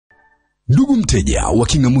Ndugu mteja wa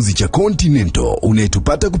kingamuzi cha Continental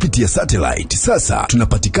unayetupata kupitia satellite, sasa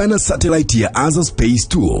tunapatikana satellite ya Azure Space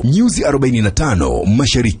 2 nyuzi 45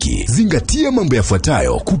 mashariki. Zingatia mambo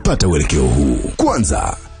yafuatayo kupata uelekeo huu.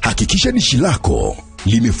 Kwanza, hakikisha dishi lako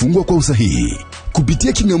limefungwa kwa usahihi.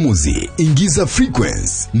 Kupitia kingamuzi, ingiza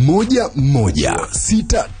frequency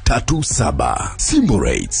 11637, symbol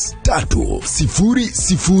rates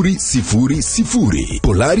 30000,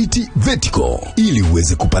 polarity vertical ili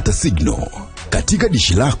uweze kupata signal. Katika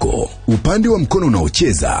dishi lako, upande wa mkono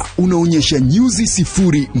unaocheza unaonyesha nyuzi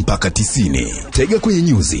 0 mpaka 90. Tega kwenye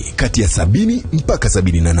nyuzi kati ya 70 mpaka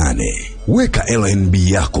 78. Weka LNB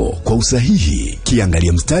yako kwa usahihi,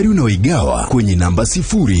 kiangalia mstari unaoigawa kwenye namba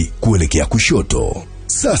 0 kuelekea kushoto.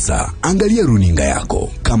 Sasa angalia runinga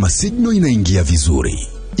yako kama signal inaingia vizuri.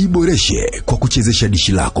 Iboreshe kwa kuchezesha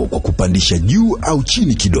dishi lako kwa kupandisha juu au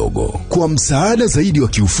chini kidogo. Kwa msaada zaidi wa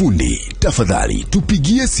kiufundi, tafadhali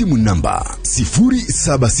tupigie simu namba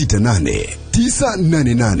 0768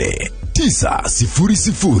 988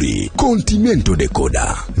 900. Continental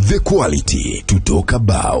Decoder, the quality to talk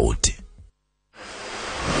about.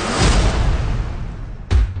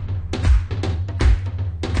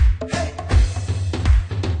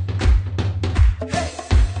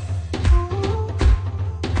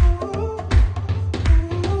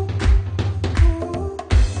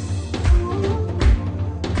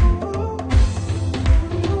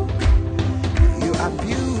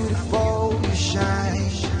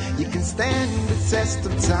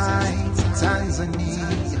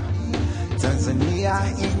 Tanzania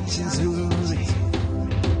nchi nzuri,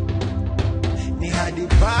 ni hadi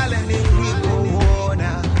pale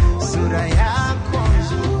nilipoona sura yako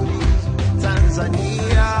nzuri.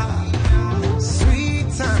 Tanzania,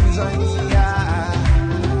 sweet Tanzania,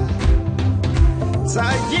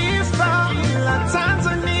 taifa la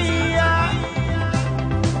Tanzania,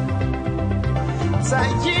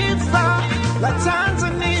 taifa la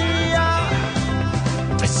Tanzania,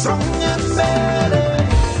 tusonge mbele.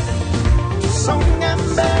 Songa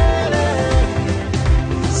mbele,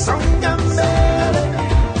 songa mbele,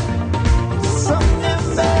 songa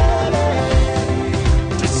mbele,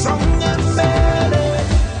 songa mbele,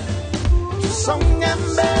 songa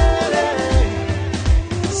mbele,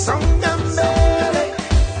 songa mbele,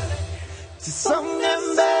 songa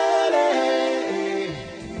mbele.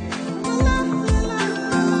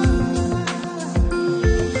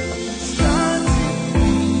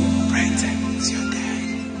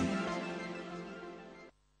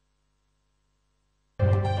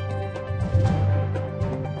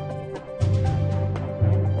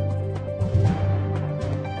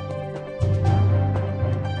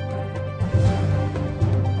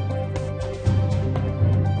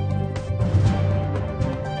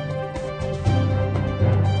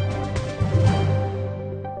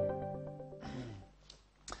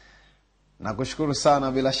 Nakushukuru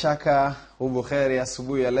sana, bila shaka ubuheri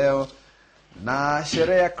asubuhi ya leo. Na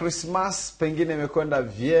sherehe ya Christmas pengine imekwenda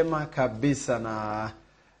vyema kabisa, na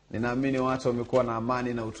ninaamini watu wamekuwa na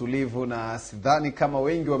amani na utulivu, na sidhani kama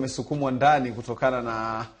wengi wamesukumwa ndani kutokana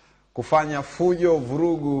na kufanya fujo,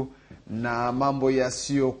 vurugu na mambo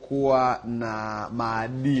yasiyokuwa na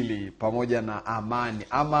maadili pamoja na amani,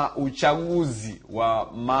 ama uchaguzi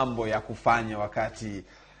wa mambo ya kufanya wakati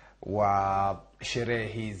wa sherehe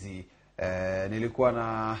hizi. Nilikuwa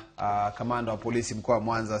na kamanda wa polisi mkoa wa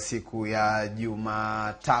Mwanza siku ya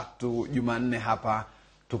Jumanne hapa,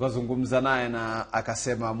 tukazungumza naye na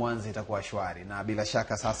akasema Mwanza itakuwa shwari. Na bila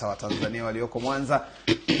shaka sasa Watanzania walioko Mwanza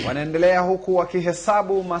wanaendelea huku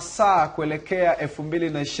wakihesabu masaa kuelekea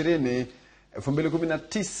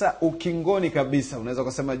 2019 ukingoni kabisa. Unaweza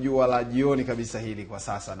kusema jua la jioni kabisa hili kwa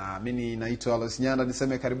sasa. Na mimi naitwa Alois Nyanda,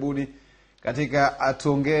 niseme karibuni katika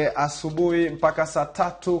Tuongee asubuhi mpaka saa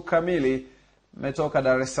 3 kamili. Metoka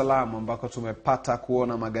Dar es Salaam ambako tumepata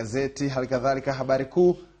kuona magazeti, halikadhalika habari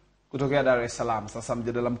kuu kutokea Dar es Salaam. Sasa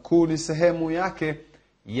mjadala mkuu ni sehemu yake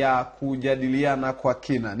ya kujadiliana kwa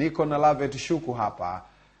kina. Niko na Lavet Shuku hapa,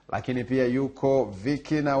 lakini pia yuko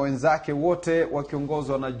Viki na wenzake wote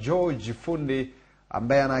wakiongozwa na George Fundi,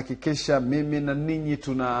 ambaye anahakikisha mimi na ninyi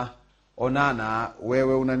tunaonana.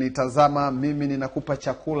 Wewe unanitazama, mimi ninakupa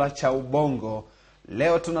chakula cha ubongo.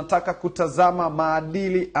 Leo tunataka kutazama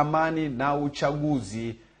maadili, amani na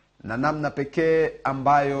uchaguzi, na namna pekee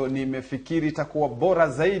ambayo nimefikiri itakuwa bora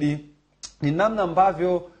zaidi ni namna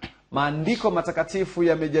ambavyo maandiko matakatifu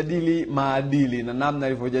yamejadili maadili na namna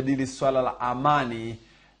ilivyojadili swala la amani.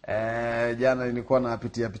 Jana nilikuwa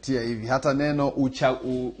napitia hivi hata neno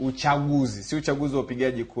uchaguzi, si uchaguzi wa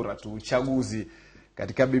upigaji kura tu, uchaguzi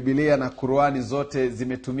katika Biblia na Qur'ani zote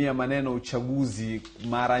zimetumia maneno uchaguzi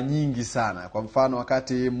mara nyingi sana. Kwa mfano,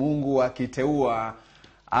 wakati Mungu akiteua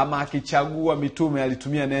ama akichagua mitume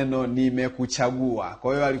alitumia neno nimekuchagua.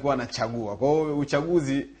 Kwa hiyo alikuwa anachagua. Kwa hiyo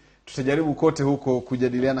uchaguzi tutajaribu kote huko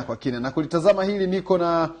kujadiliana kwa kina. Na kulitazama hili niko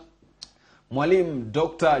na Mwalimu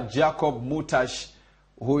Dr. Jacob Mutashi.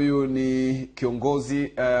 Huyu ni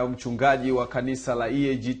kiongozi mchungaji wa kanisa la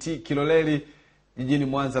EAGT Kiloleli jijini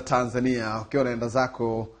Mwanza, Tanzania. Ukiwa unaenda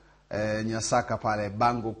zako Nyasaka pale,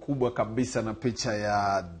 bango kubwa kabisa na picha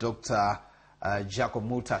ya Dr. Jacob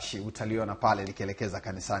Mutashi utaliona pale likielekeza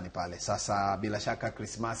kanisani pale. Sasa bila shaka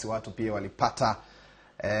Krismasi watu pia walipata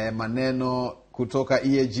maneno kutoka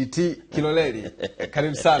EAGT Kiloleli.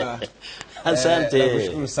 Karibu sana. Asante.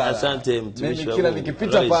 Nakushukuru sana. Asante mtumishi wangu. Kila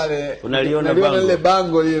nikipita pale unaliona lile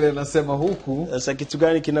bango lile nasema huku. Sasa kitu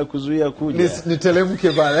gani kinakuzuia kuja?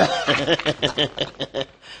 Nitelemke pale.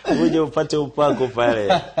 Uje upate upako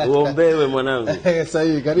pale. Uombewe mwanangu.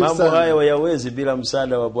 Sahihi, karibu sana. Mambo haya hayawezi bila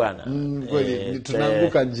msaada wa Bwana. Kweli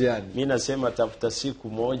tunaanguka njiani. Mimi nasema tafuta siku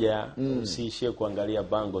moja usiishie kuangalia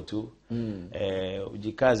bango tu.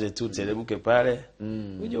 Ujikaze tu, telemke pale.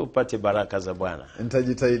 Uje upate baraka za Bwana.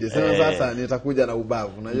 Nitajitahidi. Sasa nitakuja na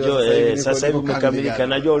ubavu. Unajua sasa hivi umekamilika.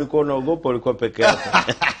 Najua ulikuwa unaogopa, ulikuwa peke yako.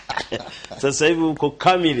 Sasa hivi uko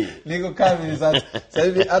kamili. Niko kamili sasa. Sasa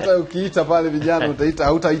hivi hata ukiita pale vijana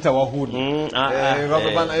hautaita wahuni.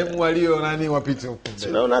 Kwa maana hebu walio nani wapite huko.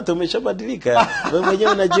 Tunaona hata umeshabadilika. Wewe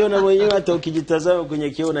mwenyewe unajiona mwenyewe, hata ukijitazama kwenye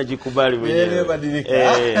kioo unajikubali mwenyewe.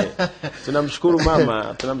 Nimebadilika. Tunamshukuru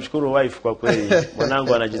mama, tunamshukuru wife kwa kweli.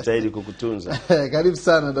 Mwanangu anajitahidi kukutunza. Karibu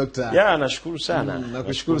sana daktari. Nashukuru sana.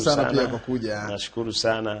 Nakushukuru sana pia kwa kuja. Nashukuru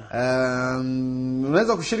sana.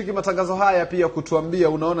 Unaweza kushiriki matangazo haya pia kutuambia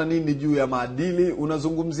unaona nini juu ya maadili,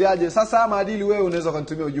 unazungumziaje? Sasa maadili, wewe unaweza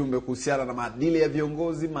kunitumia ujumbe kuhusiana na maadili ya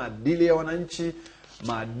viongozi, maadili ya wananchi,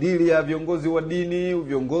 maadili ya viongozi wa dini,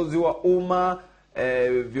 viongozi wa umma,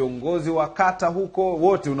 viongozi wa kata huko,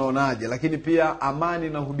 wote unaonaje? Lakini pia amani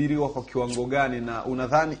inahubiriwa kwa kiwango gani na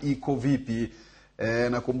unadhani iko vipi?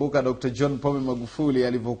 Nakumbuka Dr. John Pombe Magufuli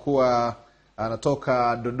alivyokuwa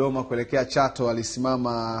anatoka Dodoma kuelekea Chato,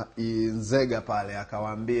 alisimama Nzega pale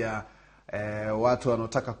akawaambia watu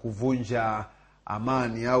wanaotaka kuvunja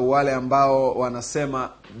amani au wale ambao wanasema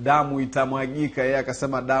damu itamwagika, yeye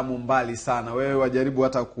akasema damu mbali sana, wewe wajaribu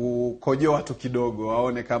hata kukojoa tu kidogo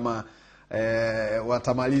waone kama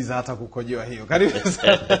watamaliza hata kukojoa hiyo. Karibu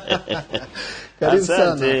sana. Karibu sana.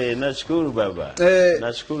 Asante, nashukuru baba.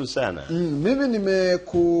 Nashukuru sana. Mimi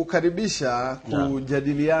nimekukaribisha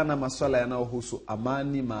kujadiliana masuala yanayohusu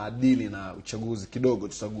amani, maadili na uchaguzi. Kidogo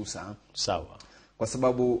tutagusa. Sawa. Kwa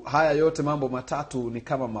sababu haya yote mambo matatu ni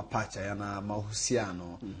kama mapacha, yana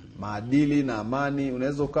mahusiano. Maadili na amani,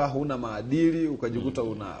 unaweza ukawa huna maadili ukajikuta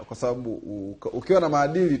kwa sababu ukiwa na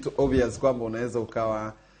maadili tu obvious kwamba unaweza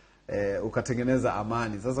ukawa ukatengeneza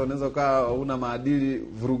amani. Sasa unaweza ukawa huna maadili,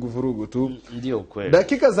 vurugu tu. Ndio kweli.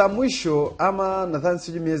 Dakika za mwisho ama nadhani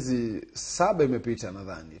siji miezi 7 imepita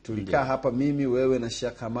nadhani. Tulikaa hapa mimi, wewe na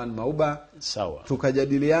Sheikh Amani Mauba. Sawa.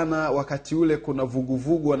 Tukajadiliana wakati ule kuna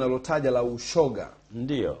vuguvugu wanalotaja la ushoga.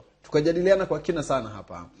 Ndio. Tukajadiliana kwa kina sana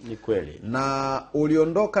hapa. Ni kweli. Na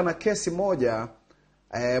uliondoka na kesi moja,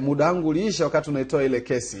 muda wangu uliisha wakati unaitoa ile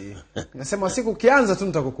kesi. Nikasema siku kianza tu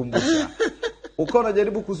nitakukumbusha. Ukawa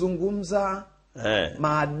unajaribu kuzungumza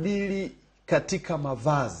maadili katika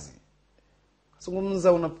mavazi.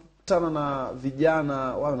 Zungumza, unakutana na vijana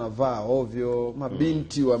wanavaa ovyo,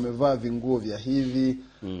 mabinti wamevaa vinguo vya hivi.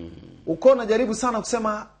 Ukawa unajaribu sana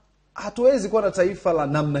kusema hatuwezi kuwa na taifa la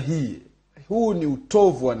namna hii. Huu ni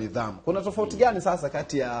utovu wa nidhamu. Kuna tofauti gani sasa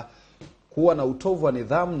kati ya kuwa na utovu wa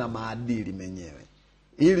nidhamu na maadili menyewe?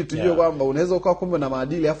 Ili tujue kwamba unaweza ukawa kumbe na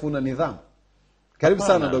maadili afu una nidhamu. Karibu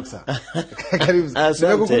sana dokta. Karibu.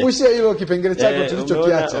 Nimekukumbushia hilo kipengele chako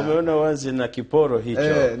tulichokiacha. Umeona wazi na kiporo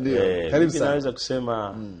hicho. Ndio. Karibu sana. Naweza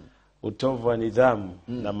kusema utovu wa nidhamu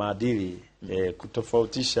na maadili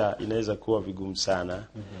kutofautisha inaweza kuwa vigumu sana.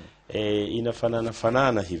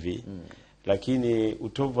 Inafanana hivi. Lakini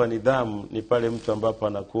utovu wa nidhamu ni pale mtu ambapo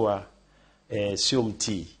anakuwa sio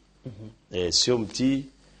mtii. Sio mtii,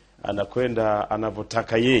 anakwenda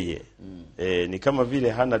anavyotaka yeye. Ni kama vile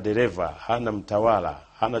hana dereva, hana mtawala,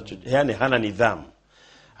 hana nidhamu.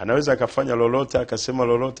 Anaweza akafanya lolote, akasema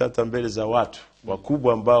lolote hata mbele za watu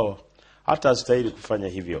wakubwa ambao hata hastahili kufanya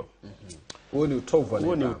hivyo. Huo ni utovu wa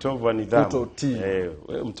nidhamu. Huo ni utovu wa nidhamu. Utotii.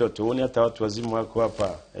 Wewe mtoto, uone hata watu wazima wako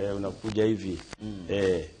hapa, unakuja hivi.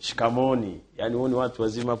 Shikamoni. Yaani uone watu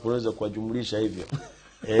wazima hapo unaweza kuwajumlisha hivyo.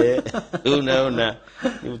 Unaona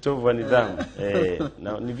ni utovu wa nidhamu.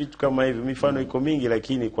 Na ni vitu kama hivyo, mifano iko mingi,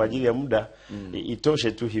 lakini kwa ajili ya muda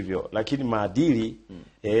itoshe tu hivyo. Lakini maadili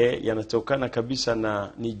yanatokana kabisa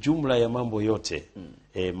na ni jumla ya mambo yote.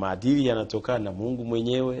 Maadili yanatokana na Mungu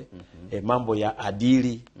mwenyewe. Mambo ya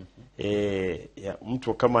adili, ya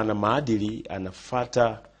mtu kama ana maadili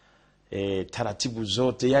anafuata taratibu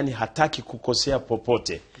zote, yani hataki kukosea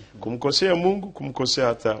popote, kumkosea Mungu, kumkosea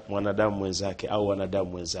hata mwanadamu mwenzake au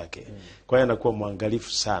wanadamu wenzake. Kwa hiyo anakuwa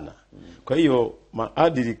mwangalifu sana. Kwa hiyo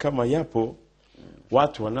maadili kama yapo,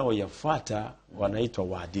 watu wanaoyafuata wanaitwa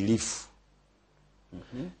waadilifu.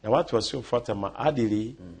 Na watu wasiofuata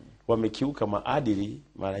maadili, wamekiuka maadili,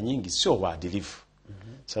 mara nyingi sio waadilifu.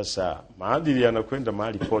 Sasa maadili yanakwenda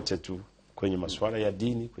mahali pote tu, kwenye masuala ya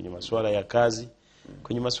dini, kwenye masuala ya kazi,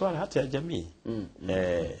 kwenye masuala hata ya jamii.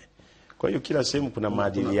 Kwa hiyo kila sehemu kuna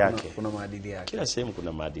maadili yake. Kuna maadili yake. Kila sehemu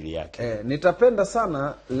kuna maadili yake. Nitapenda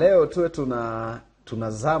sana leo tuwe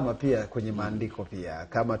tunazama pia kwenye maandiko pia,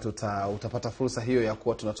 kama utapata fursa hiyo ya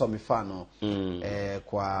kuwa tunatoa mifano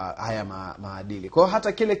kwa haya maadili. Kwa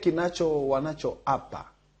hata kile wanachoapa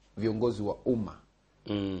viongozi wa umma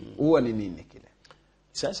huwa ni nini kile?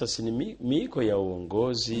 Sasa si ni miiko ya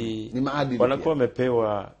uongozi, ni maadili wanakuwa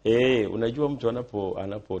wamepewa. Unajua mtu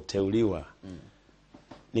anapoteuliwa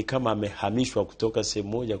ni kama amehamishwa kutoka sehemu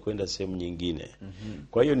moja kwenda sehemu nyingine.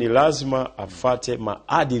 Kwa hiyo ni lazima afate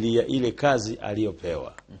maadili ya ile kazi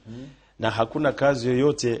aliyopewa. Na hakuna kazi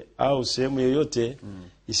yoyote au sehemu yoyote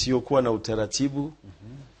isiyokuwa na utaratibu.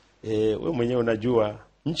 Wewe mwenyewe unajua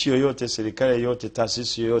nchi yoyote, serikali yoyote,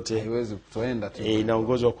 taasisi yoyote haiwezi kutoenda tu.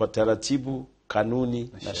 Inaongozwa kwa taratibu, kanuni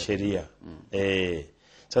na sheria.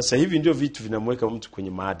 Sasa hivi ndio vitu vinamweka mtu kwenye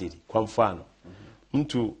maadili. Kwa mfano,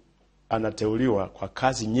 mtu anateuliwa kwa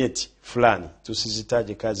kazi nyeti fulani,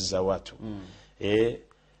 tusizitaje kazi za watu.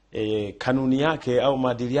 Kanuni yake au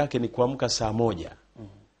maadili yake ni kuamka saa 1.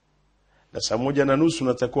 Na saa 1:30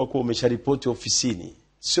 unatakiwa kuwa umesharipoti ofisini,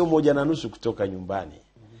 sio 1:30 kutoka nyumbani.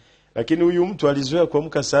 Lakini huyu mtu alizoea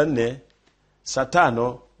kuamka saa 4, saa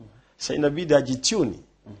 5, sasa inabidi ajituni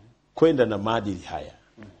kwenda na maadili haya.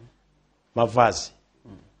 Mavazi.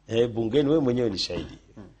 Bungeni wewe mwenyewe ni shahidi.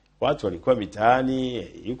 Watu walikuwa mitaani,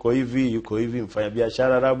 yuko hivi,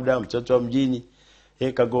 mfanyabiashara labda, mtoto wa mjini,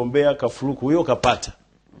 kagombea, kafuruku, huyo kapata.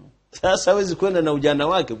 Sasa hawezi kwenda na ujana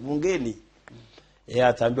wake bungeni.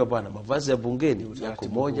 Ataambiwa bwana, mavazi ya bungeni yako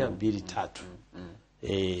 1, 2,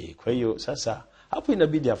 3. Kwa hiyo sasa hapo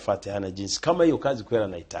inabidi afuate, hana jinsi, kama hiyo kazi kweli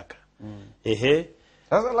anaitaka.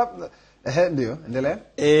 Sasa labda ndio endelea.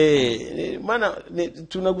 Maana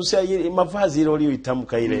tunagusia mavazi ile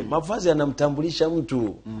aliyoitamka ile. Mavazi yanamtambulisha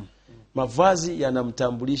mtu. Mavazi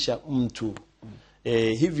yanamtambulisha mtu.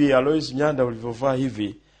 Hivi Alois Nyanda ulivyovaa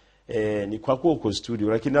hivi, ni kwa kuwa uko studio,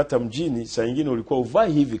 lakini hata mjini saa nyingine ulikuwa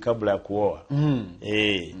uvai hivi kabla ya kuoa.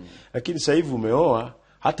 Lakini sasa hivi umeoa,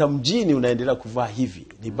 hata mjini unaendelea kuvaa hivi.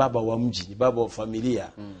 Ni baba wa mji, ni baba wa familia.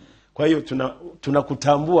 Kwa hiyo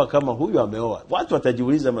tunakutambua kama huyu ameoa. Watu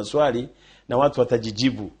watajiuliza maswali na watu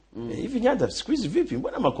watajijibu. Hivi Nyanda siku hizi vipi?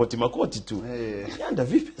 Mbona makoti tu? Nyanda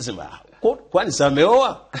vipi? Sema kwani sasa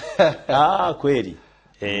ameoa? Kweli.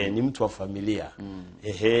 Ni mtu wa familia.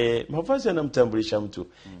 Mavazi yanamtambulisha mtu.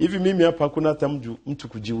 Hivi mimi hapa hakuna hata mtu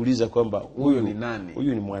kujiuliza kwamba huyu ni nani?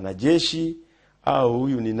 Huyu ni mwanajeshi au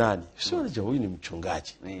huyu ni nani? Sio, unajua huyu ni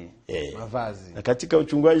mchungaji. Mavazi. Na katika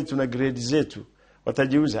uchungaji tuna grade zetu.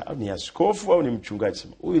 Watajiuliza ni askofu au ni mchungaji?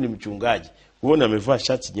 Sema huyu ni mchungaji. Uone amevaa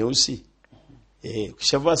shati nyeusi.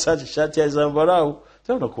 Ukishavaa shati ya zambarau,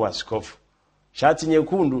 sasa unakuwa askofu. Shati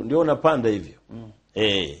nyekundu ndio unapanda hivyo.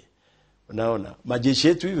 Unaona majeshi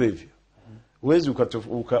yetu hivyo. Uwezi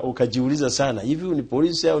ukajiuliza sana, hivi ni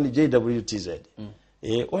polisi au ni JWTZ?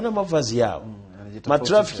 Wana mavazi yao.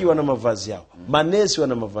 Matrafiki wana mavazi yao. Manesi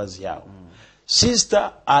wana mavazi yao.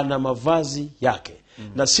 Sister ana mavazi yake.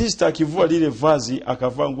 Na sister akivua lile vazi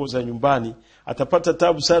akavaa nguo za nyumbani, atapata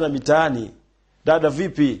tabu sana mitaani. Dada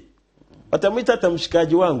vipi? Watamwita hata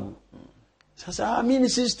mshikaji wangu. Sasa mimi ni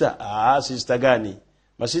sister. Sister gani?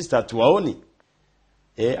 Masista hatuwaoni.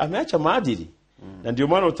 Ameacha maadili. Na ndio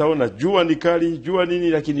maana utaona jua ni kali, jua nini,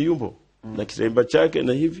 lakini yumbo na kilemba chake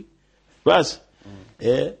na hivi. Basi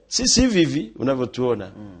sisi hivi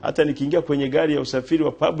unavyotuona. Hata nikiingia kwenye gari ya usafiri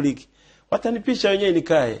wa public, watanipisha wenyewe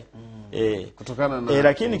nikae. Kutokana na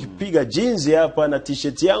lakini nikipiga jeans hapa na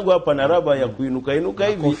t-shirt yangu hapa na raba ya kuinuka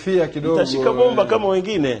hivi, kofia kidogo, nitashika bomba kama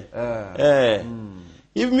wengine.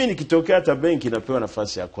 Hivi mimi nikitokea hata benki napewa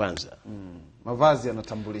nafasi ya kwanza. Mavazi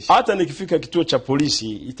yanatambulisha. Hata nikifika kituo cha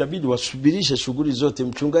polisi itabidi wasubirishe shughuli zote.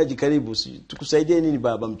 Mchungaji karibu, tukusaidie nini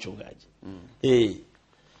baba mchungaji?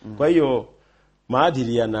 Kwa hiyo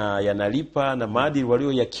maadili yanalipa na maadili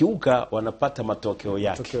walio yakiuka wanapata matokeo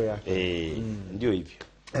yake. Ndio hivyo.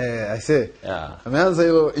 I say. Ameanza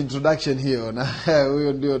hilo introduction hiyo na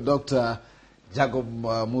huyo ndio Dr. Jacob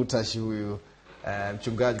Mutashi huyu,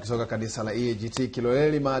 mchungaji kutoka kanisa la EAGT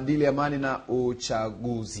Kiloleli, Maadili, Amani na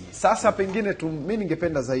Uchaguzi. Sasa pengine mimi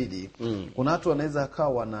ningependa zaidi, kuna watu wanaweza kawa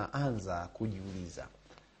wanaanza kujiuliza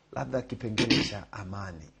labda kipengele cha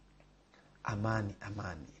amani,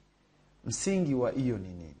 msingi wa hiyo ni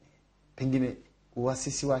nini? Pengine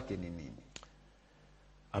uasisi wake ni nini?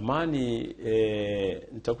 Amani,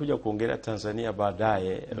 nitakuja kuongelea Tanzania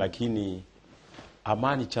baadaye, lakini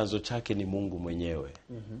amani chanzo chake ni Mungu mwenyewe.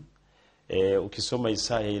 Ukisoma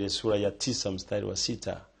Isaya ile sura ya 9 mstari wa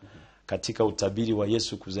 6, katika utabiri wa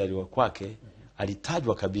Yesu kuzaliwa kwake,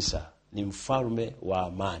 alitajwa kabisa ni mfalme wa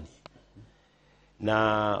amani. Na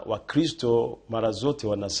Wakristo mara zote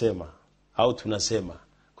wanasema au tunasema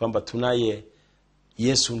kwamba tunaye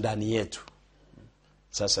Yesu ndani yetu.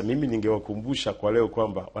 Sasa mimi ningewakumbusha kwa leo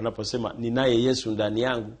kwamba wanaposema ninaye Yesu ndani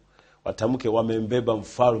yangu, watamke wamembeba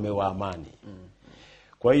mfalme wa amani.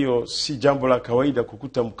 Kwa hiyo si jambo la kawaida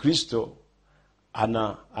kukuta Mkristo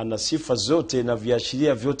ana sifa zote na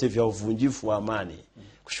viashiria vyote vya uvunjifu wa amani,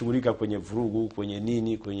 kushughulika kwenye vurugu, kwenye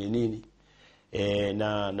nini.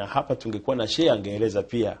 Na hapa tungekuwa na shehe angeeleza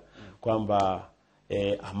pia kwamba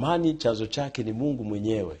amani chanzo chake ni Mungu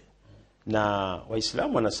mwenyewe. Na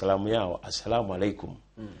Waislamu wana salamu yao, assalamu alaikum.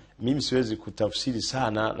 Mimi siwezi kutafsiri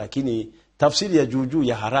sana, lakini tafsiri ya juu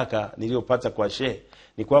ya haraka niliyopata kwa shehe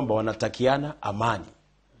ni kwamba wanatakiana amani.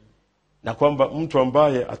 Na kwamba mtu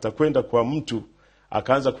ambaye atakwenda kwa mtu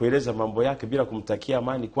akaanza kueleza mambo yake bila kumtakia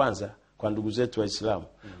amani kwanza, kwa ndugu zetu Waislamu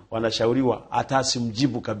wanashauriwa hata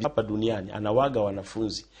asimjibu kabisa. Hapa duniani anawaga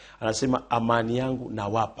wanafunzi, anasema amani yangu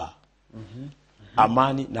nawapa,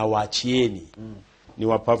 amani na waachieni, ni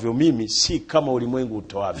wapavyo mimi, si kama ulimwengu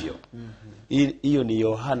utoavyo. Hiyo ni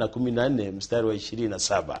Yohana 14 mstari wa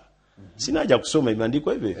 27. Sina haja kusoma,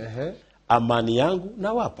 imeandikwa hivi. Amani yangu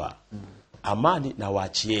nawapa, amani na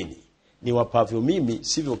waachieni, ni wapavyo mimi,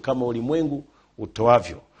 sivyo kama ulimwengu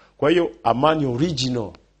utoavyo. Kwa hiyo amani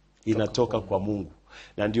original inatoka kwa Mungu.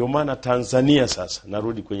 Na ndio maana Tanzania, sasa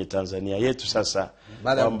narudi kwenye Tanzania yetu sasa,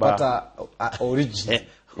 baada ya kupata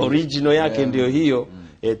original yake ndio hiyo.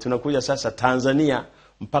 Tunakuja sasa Tanzania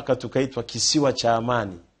mpaka tukaitwa kisiwa cha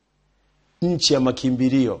amani, nchi ya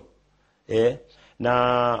makimbilio. Na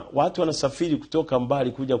watu wanasafiri kutoka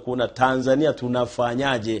mbali kuja kuona Tanzania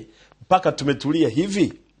tunafanyaje mpaka tumetulia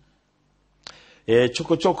hivi.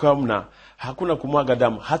 Choko hamna, hakuna kumwaga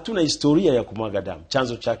damu, hatuna historia ya kumwaga damu.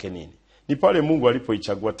 Chanzo chake nini? Ni pale Mungu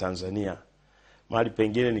alipoichagua Tanzania. Mahali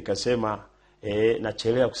pengine nikasema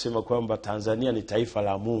nachelea kusema kwamba Tanzania ni taifa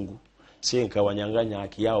la Mungu, si nikawanyang'anya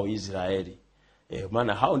haki yao Israeli.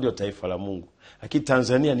 Maana hao ndio taifa la Mungu. Lakini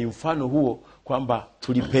Tanzania ni mfano huo kwamba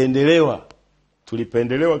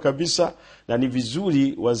tulipendelewa kabisa. Na ni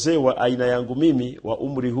vizuri wazee wa aina yangu mimi wa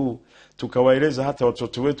umri huu tukawaeleza hata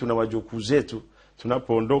watoto wetu na wajukuu zetu,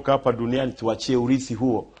 tunapoondoka hapa duniani tuachie urithi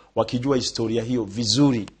huo, wakijua historia hiyo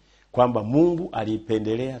vizuri, kwamba Mungu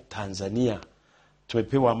aliipendelea Tanzania.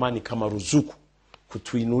 Tumepewa amani kama ruzuku,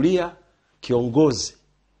 kutuinulia kiongozi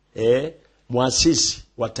muasisi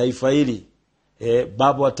wa taifa hili,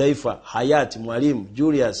 baba wa taifa hayati Mwalimu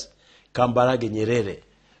Julius Kambarage Nyerere.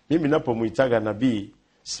 Mimi napomuitaga nabii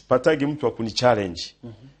sipatagi mtu wa kunichallenge.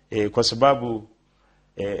 Kwa sababu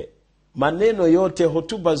maneno yote,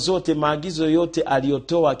 hotuba zote, maagizo yote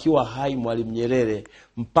aliyotoa akiwa hai Mwalimu Nyerere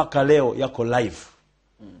mpaka leo yako live.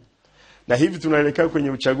 Na hivi tunaelekea kwenye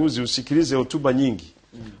uchaguzi, usikilize hotuba nyingi.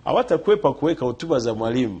 Hawatakwepa kuweka hotuba za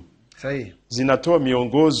Mwalimu. Sahihi. Zinatoa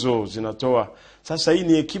miongozo, zinatoa. Sasa hii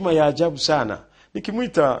ni hekima ya ajabu sana.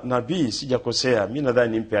 Nikimuita nabii sijakosea, mimi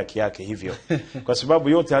nadhani nimpe haki yake hivyo. Kwa sababu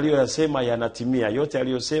yote aliyosema yanatimia, yote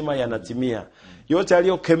aliyosema yanatimia. Yote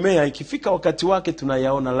aliyokemea ikifika wakati wake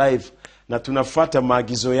tunayaona live na tunafuata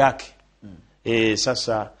maagizo yake.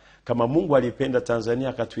 Sasa kama Mungu alipenda Tanzania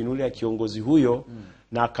akatuinulia kiongozi huyo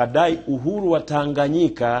na akadai uhuru wa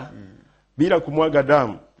Tanganyika bila kumwaga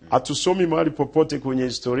damu, hatusomi mahali popote kwenye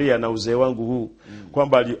historia na uzee wangu huu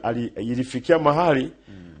kwamba ilifikia mahali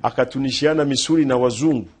akatunishiana misuli na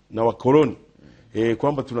wazungu na wakoloni,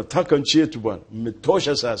 kwamba tunataka nchi yetu bwana,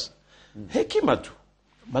 mmetosha sasa. Hekima tu,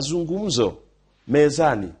 mazungumzo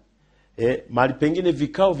mezani. Mahali pengine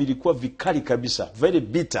vikao vilikuwa vikali kabisa, very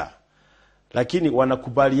bitter, lakini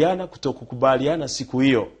wanakubaliana kutokukubaliana siku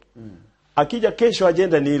hiyo. Akija kesho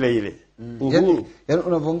agenda ni ile ile. Yani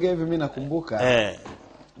unavyoongea hivi mimi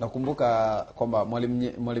nakumbuka kwamba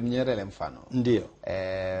Mwalimu Nyerere mfano. Ndio.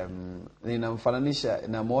 Ninamfananisha,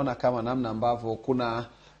 namuona kama namna ambavyo kuna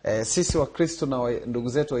sisi wa Kristo na ndugu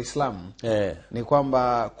zetu Waislamu ni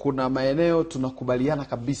kwamba kuna maeneo tunakubaliana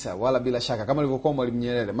kabisa wala bila shaka, kama ilivyokuwa Mwalimu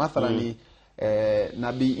Nyerere mathalan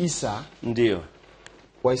Nabii Isa, ndio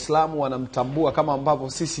Waislamu wanamtambua kama ambavyo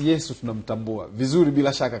sisi Yesu tunamtambua vizuri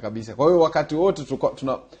bila shaka kabisa. Kwa hiyo wakati wote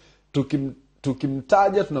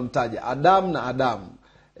tukimtaja tunamtaja Adam na Adamu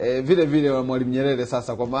vile vile wa Mwalimu Nyerere.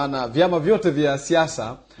 Sasa kwa maana vyama vyote vya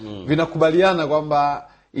siasa vinakubaliana kwamba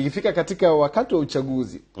ikifika katika wakati wa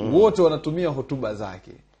uchaguzi wote wanatumia hotuba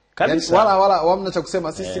zake. Yani, wala wamna cha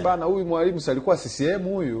kusema sisi bana huyu mwalimu si alikuwa CCM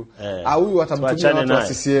huyu au huyu watamtumia watu wa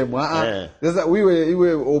CCM. Sasa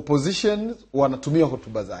iwe opposition wanatumia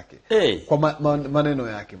hotuba zake kwa maneno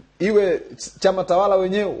yake, iwe chama tawala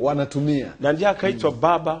wenyewe wanatumia. Na ndiye akaitwa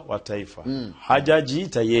baba wa taifa.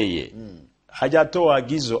 Hajajiita yeye, hajatoa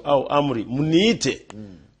agizo au amri mniite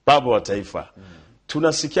baba wa taifa.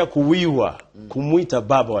 Tunasikia kuwiwa kumuita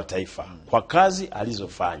baba wa taifa kwa kazi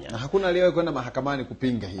alizofanya. Na hakuna aliyewahi kwenda mahakamani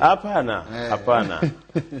kupinga hii. Hapana, hapana.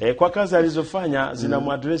 Kwa kazi alizofanya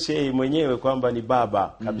zinamwadresi yeye mwenyewe kwamba ni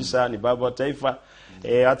baba kabisa, ni baba wa taifa.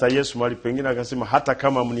 Hata Yesu mahali pengine akasema hata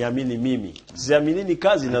kama mniamini mimi, siaminini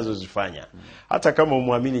kazi ninazozifanya. Hata kama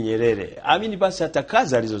umwamini Nyerere, amini basi hata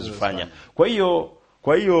kazi alizozifanya.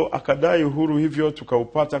 Kwa hiyo akadai uhuru hivyo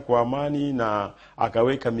tukaupata kwa amani, na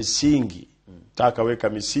akaweka misingi. Akaweka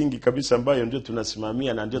misingi kabisa ambayo ndio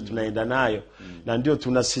tunasimamia na ndio tunaenda nayo na ndio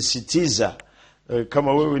tunasisitiza.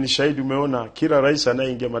 Kama wewe ni shahidi, umeona kila rais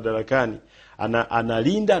anayeingia madarakani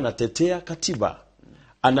analinda, anatetea katiba,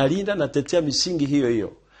 analinda, anatetea misingi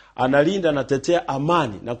hiyo, analinda, anatetea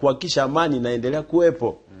amani na kuhakikisha amani inaendelea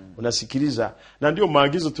kuwepo. Unasikiliza? Na ndio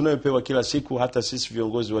maagizo tunayopewa kila siku, hata sisi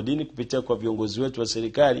viongozi wa dini kupitia kwa viongozi wetu wa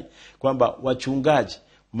serikali, kwamba wachungaji,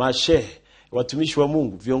 mashehe, watumishi wa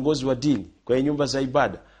Mungu, viongozi wa dini kwa nyumba za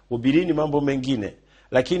ibada, hubirini mambo mengine,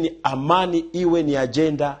 lakini amani iwe ni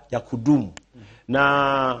ajenda ya kudumu.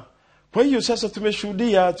 Na kwa hiyo sasa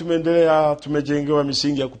tumeshuhudia, tumeendelea, tumejengewa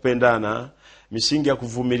misingi ya kupendana, misingi ya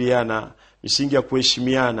kuvumiliana, misingi ya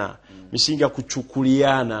kuheshimiana, misingi ya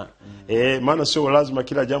kuchukuliana. Maana sio lazima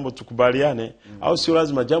kila jambo tukubaliane, au sio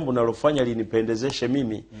lazima jambo nalofanya linipendezeshe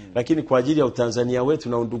mimi, lakini kwa ajili ya Utanzania wetu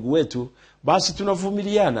na undugu wetu basi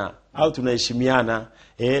tunavumiliana au tunaheshimiana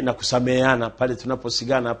na kusameheana pale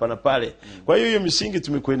tunaposigana hapa na pale. Kwa hiyo misingi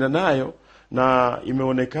tumekwenda nayo, na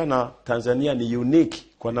imeonekana Tanzania ni unique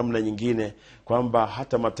kwa namna nyingine, kwamba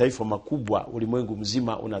hata mataifa makubwa ulimwengu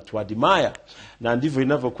mzima unatuadimaya, na ndivyo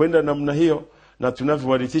inavyokwenda namna hiyo. Na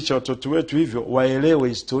tunavyowarithisha watoto wetu hivyo waelewe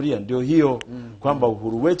historia ndio hiyo, kwamba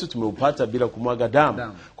uhuru wetu tumeupata bila kumwaga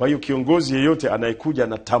damu. Kwa hiyo kiongozi yeyote anayekuja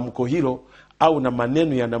na tamko hilo au na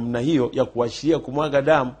maneno ya namna hiyo ya kuashiria kumwaga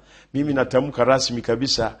damu, mimi natamka rasmi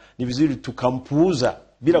kabisa, ni vizuri tukampuuza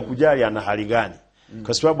bila kujali ana hali gani,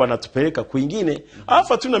 kwa sababu anatupeleka kwingine.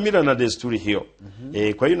 Alafu tuna mila na desturi hiyo.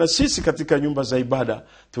 Kwa hiyo na sisi katika nyumba za ibada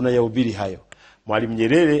tunayahubiri hayo. Mwalimu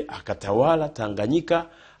Nyerere akatawala Tanganyika,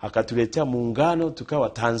 akatuletea muungano, tukawa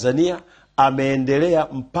Tanzania. Ameendelea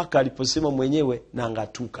mpaka aliposema mwenyewe na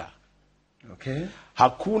ngatuka.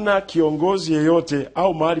 Hakuna kiongozi yeyote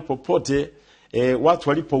au mahali popote watu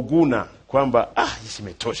walipoguna kwamba hii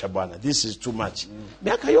imetosha bwana, this is too much.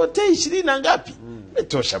 Miaka yote 20 na ngapi?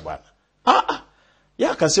 Imetosha bwana.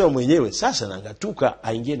 Ya akasema mwenyewe sasa na ngatuka,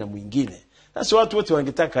 aingie na mwingine. Sasa watu wote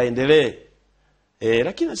wangetaka aendelee.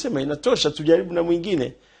 Lakini nasema inatosha, tujaribu na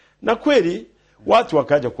mwingine. Na kweli watu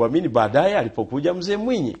wakaja kuamini baadaye alipokuja Mzee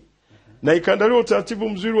Mwinyi. Na ikaandaliwa utaratibu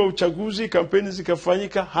mzuri wa uchaguzi, kampeni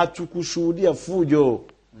zikafanyika, hatukushuhudia fujo.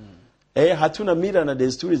 Hatuna mila na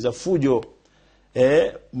desturi za fujo.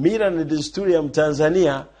 Mila na desturi ya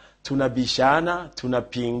Mtanzania, tunabishana,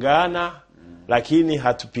 tunapingana, lakini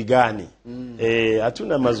hatupigani.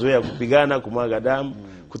 Hatuna mazoea ya kupigana, kumwaga damu,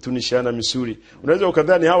 kutunishana misuli. Unaweza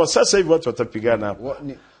ukadhani hawa sasa hivi watu watapigana hapa.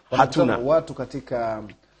 Hatuna watu katika,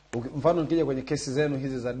 mfano nikija kwenye kesi zenu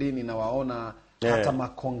hizi za dini na waona hata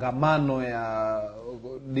makongamano ya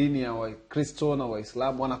dini ya Wakristo na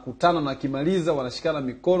Waislamu wanakutana, na kimaliza wanashikana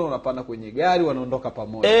mikono, wanapanda kwenye gari, wanaondoka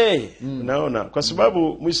pamoja. Unaona, kwa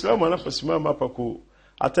sababu Muislamu anaposimama hapa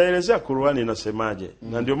ataelezea Qur'ani inasemaje.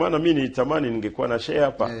 Na ndio maana mimi nitamani ningekuwa na share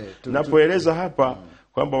hapa. Napoeleza hapa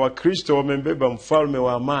kwamba Wakristo wamembeba mfalme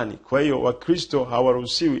wa amani. Kwa hiyo Wakristo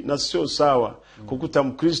hawaruhusiwi, na sio sawa kukuta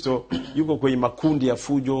Mkristo yuko kwenye makundi ya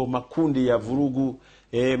fujo, makundi ya vurugu,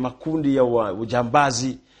 makundi ya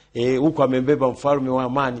ujambazi, huko amembeba mfalme wa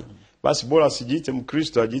amani. Basi bora asijiite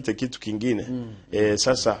Mkristo, ajiite kitu kingine.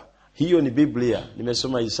 Sasa hiyo ni Biblia.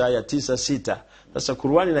 Nimesoma Isaya 9:6. Sasa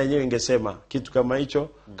Qur'ani na yenyewe ingesema kitu kama hicho,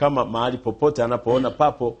 kama mahali popote anapoona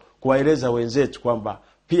papo, kuwaeleza wenzetu kwamba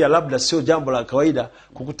pia labda sio jambo la kawaida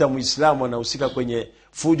kukuta Muislamu anahusika kwenye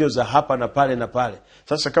fujo za hapa na pale na pale.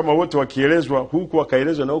 Sasa kama wote wakielezwa huku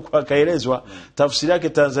wakaelezwa na huku wakaelezwa, tafsiri yake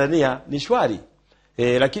Tanzania ni shwari.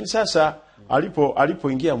 Lakini sasa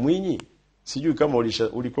alipoingia Mwinyi, sijui kama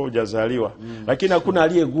ulikuwa hujazaliwa, lakini hakuna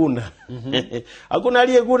aliyeguna. Hakuna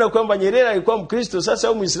aliyeguna kwamba Nyerere alikuwa Mkristo, sasa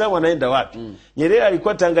huyu Muislamu anaenda wapi? Nyerere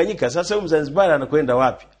alikuwa Tanganyika, sasa huyu Mzanzibari anakwenda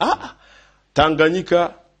wapi?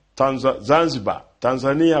 Tanganyika, Zanzibar,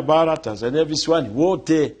 Tanzania bara, Tanzania visiwani,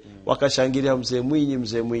 wote wakashangilia mzee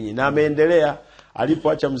Mwinyi, na ameendelea.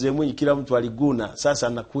 Alipoacha mzee Mwinyi kila mtu aliguna. Sasa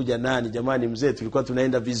anakuja nani? Jamani, mzee tulikuwa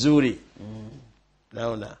tunaenda vizuri.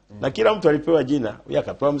 Naona. Na kila mtu alipewa jina. Huyu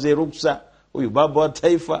akapewa mzee Ruksa, huyu baba wa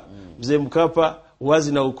taifa, mzee Mkapa,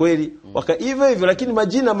 uwazi na ukweli. Hivyo, lakini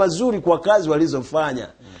majina mazuri kwa kazi walizofanya.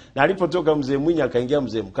 Na alipotoka mzee Mwinyi akaingia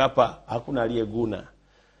mzee Mkapa, hakuna aliyeguna.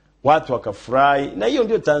 Watu wakafurahi, na hiyo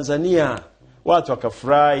ndio Tanzania. Watu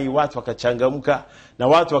wakafurahi, watu wakachangamka, na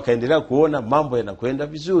watu wakaendelea kuona mambo yanakwenda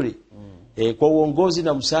vizuri. Kwa uongozi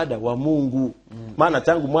na msaada wa Mungu. Maana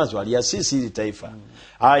tangu mwanzo aliasisi hili taifa.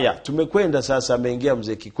 Haya, tumekwenda sasa, ameingia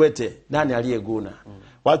mzee Kikwete, nani aliyeguna?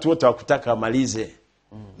 Watu wote wakutaka amalize.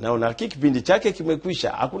 Naona kipindi chake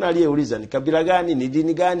kimekwisha, hakuna aliyeuliza ni kabila gani, ni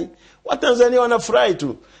dini gani. Watanzania wanafurahi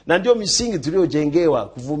tu. Na ndio misingi tuliojengewa,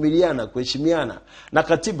 kuvumiliana, kuheshimiana, na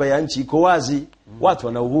katiba ya nchi iko wazi. Watu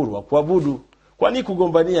wana uhuru wa kuabudu. Kwani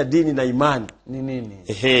kugombania dini na imani ni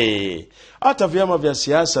nini? Hata vyama vya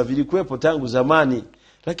siasa vilikuwepo tangu zamani,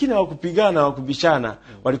 lakini hawakupigana, hawakubishana.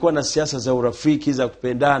 Walikuwa na siasa za urafiki, za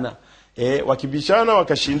kupendana. Wakibishana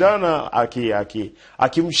wakashindana,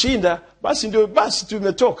 akimshinda basi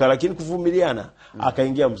tumetoka, lakini kuvumiliana.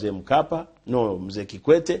 Akaingia mzee Mkapa, mzee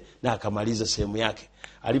Kikwete, na akamaliza sehemu yake.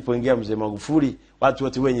 Alipoingia mzee Magufuli, watu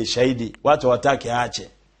wote wenye shahidi, watu watake aache.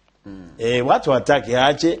 Watu watake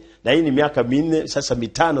aache, na hii ni miaka 4 sasa,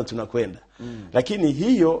 5 tunakwenda. Lakini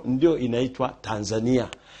hiyo ndio inaitwa Tanzania.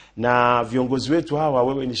 Na viongozi wetu hawa,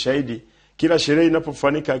 wewe ni shahidi, kila sherehe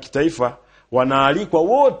inapofanyika kitaifa wanaalikwa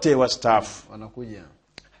wote wastaafu. Wanakuja.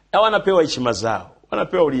 Na wanapewa heshima zao,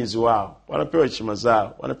 wanapewa ulinzi wao, wanapewa heshima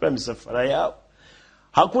zao, wanapewa misafara yao.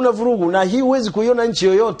 Hakuna vurugu, na hii huwezi kuiona nchi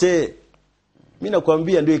yoyote. Mimi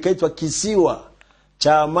nakwambia ndio ikaitwa kisiwa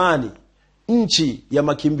cha amani, nchi ya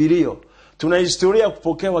makimbilio. Tuna historia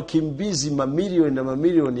kupokea wakimbizi mamilioni na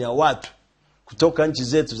mamilioni ya watu kutoka nchi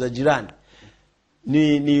zetu za jirani.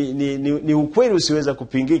 Ni ukweli usiweza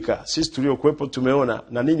kupingika. Sisi tuliokuwepo tumeona,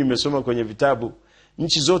 na ninyi mmesoma kwenye vitabu,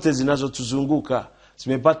 nchi zote zinazotuzunguka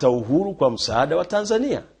zimepata uhuru kwa msaada wa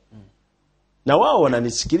Tanzania. Na wao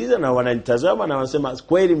wananisikiliza na wananitazama na wanasema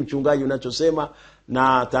kweli mchungaji unachosema,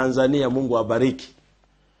 na Tanzania Mungu abariki.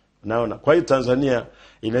 Unaona? Kwa hiyo Tanzania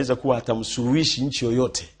inaweza kuwa hata msuluhishi nchi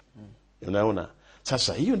yoyote. Unaona?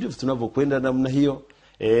 Sasa hiyo ndio tunavyokwenda namna hiyo.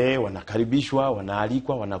 Wanakaribishwa,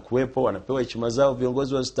 wanaalikwa, wanakuwepo, wanapewa heshima zao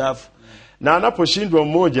viongozi wa staff. Na anaposhindwa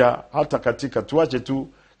mmoja, hata katika tuache tu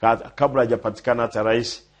kabla hajapatikana hata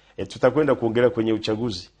rais, tutakwenda kuongelea kwenye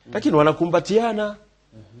uchaguzi. Lakini wanakumbatiana,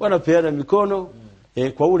 wanapeana mikono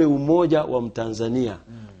kwa ule umoja wa Mtanzania,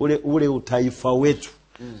 ule utaifa wetu.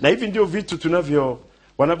 Na hivi ndio vitu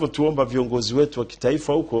wanavyotuomba viongozi wetu wa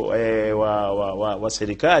kitaifa huko, wa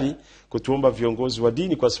serikali, kutuomba viongozi wa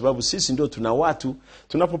dini, kwa sababu sisi ndio tuna watu.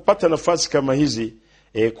 Tunapopata nafasi kama hizi,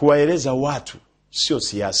 kuwaeleza watu, sio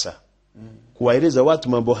siasa. Kuwaeleza watu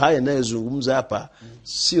mambo haya ninayozungumza hapa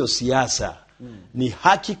sio siasa. Ni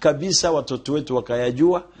haki kabisa watoto wetu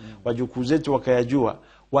wakayajua, wajukuu zetu wakayajua,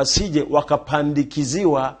 wasije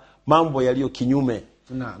wakapandikiziwa mambo yaliyo kinyume.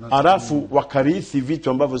 Halafu wakarithi vitu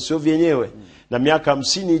ambavyo sio vyenyewe. Na miaka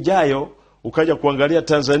 50 ijayo ukaja kuangalia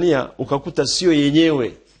Tanzania ukakuta sio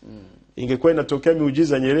yenyewe. Ingekuwa inatokea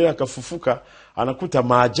miujiza, Nyerere akafufuka, anakuta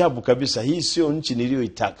maajabu kabisa, hii sio nchi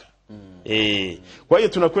niliyoitaka. Kwa hiyo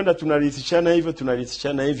tunakwenda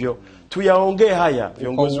tunarithishana hivyo. Tuyaongee haya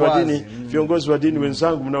viongozi wa dini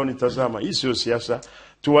wenzangu mnaonitazama. Hii sio siasa.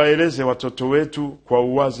 Tuwaeleze watoto wetu kwa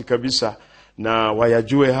uwazi kabisa na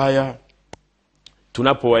wayajue haya.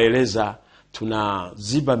 Tunapowaeleza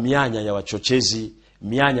tunaziba mianya ya wachochezi,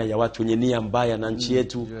 mianya ya watu wenye nia mbaya na nchi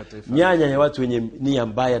yetu, mianya ya watu wenye nia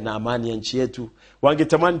mbaya na amani ya nchi yetu.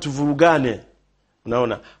 Wangetamani tuvurugane.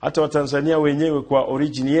 Unaona, hata Watanzania wenyewe kwa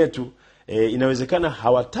origin yetu, inawezekana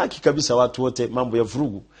hawataki kabisa watu wote mambo ya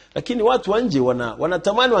vurugu, lakini watu wa nje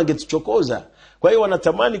wanatamani wangetuchokoza. Kwa hiyo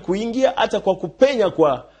wanatamani kuingia hata kwa kupenya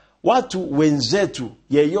kwa watu wenzetu,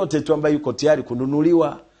 yeyote tu ambaye yuko tayari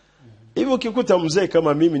kununuliwa. Hivyo ukikuta mzee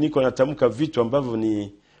kama mimi niko natamka vitu ambavyo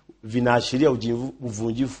vinaashiria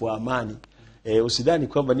uvunjifu wa amani, usidhani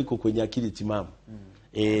kwamba niko kwenye akili timamu.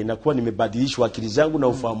 Nakuwa nimebadilishwa akili zangu na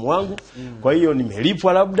ufahamu wangu. Kwa hiyo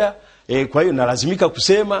nimelipwa labda, kwa hiyo nalazimika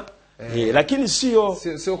kusema. lakini sio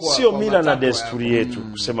mila na desturi yetu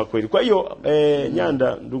kusema kweli. Kwa hiyo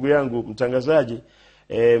Nyanda, ndugu yangu mtangazaji,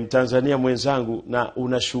 Mtanzania mwenzangu, na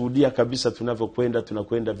unashuhudia kabisa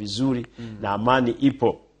tunakwenda vizuri na amani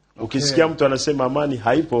ipo. Ukisikia mtu anasema amani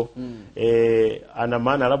haipo, ana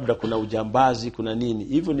maana labda kuna ujambazi, kuna nini.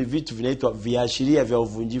 Hivyo ni vitu vinaitwa viashiria vya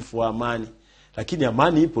uvunjifu wa amani. Lakini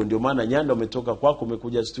amani ipo, ndio maana Nyanda umetoka kwako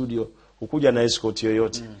umekuja studio, ukuja na escort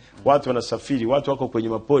yoyote. Watu wanasafiri, watu wako kwenye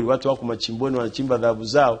mapori, watu wako machimboni wanachimba dhahabu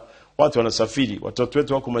zao, watu wanasafiri, watoto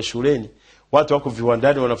wetu wako mashuleni, watu wako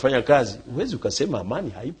viwandani wanafanya kazi. Huwezi ukasema amani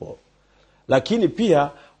haipo. Lakini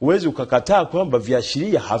pia huwezi ukakataa kwamba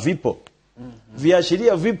viashiria havipo.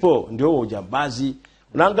 Viashiria vipo, ndio ujambazi.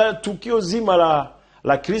 Unaangalia tukio zima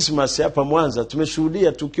la Christmas hapa Mwanza,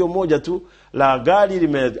 tumeshuhudia tukio moja tu la gari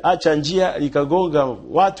limeacha njia likagonga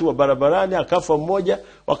watu wa barabarani, akafa mmoja,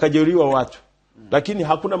 wakajeruhiwa watu. Lakini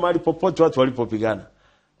hakuna mahali popote watu walipopigana.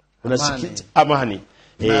 Unasikita amani.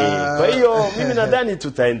 Kwa hiyo mimi nadhani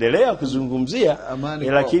tutaendelea kuzungumzia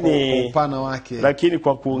lakini upana wake. Lakini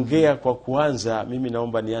kwa kuongea, kwa kuanza, mimi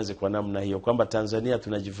naomba nianze kwa namna hiyo kwamba Tanzania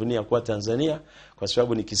tunajivunia kuwa Tanzania kwa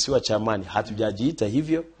sababu ni kisiwa cha amani. Hatujajiita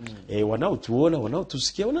hivyo. Wanaotuona,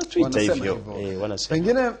 wanaotusikia wanatuita hivyo. Wanasema.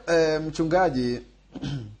 Pengine mchungaji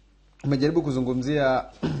umejaribu kuzungumzia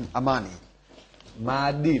amani,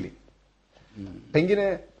 maadili.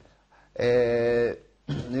 Pengine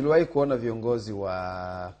niliwahi kuona viongozi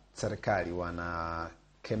wa serikali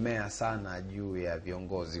wanakemea sana juu ya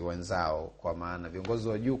viongozi wenzao, kwa maana viongozi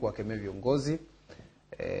wa juu kuwakemea viongozi.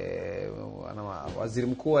 Waziri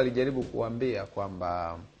mkuu alijaribu kuambia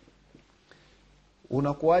kwamba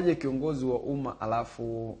unakuaje kiongozi wa umma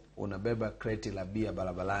alafu unabeba kreti la bia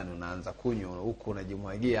barabarani unaanza kunywa huku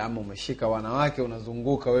unajimwagia, ama umeshika wanawake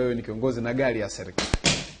unazunguka, wewe ni kiongozi na gari ya serikali.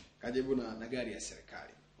 Kajibu na gari ya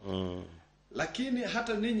serikali. Lakini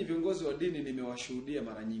hata ninyi viongozi wa dini nimewashuhudia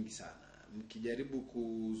mara nyingi sana mkijaribu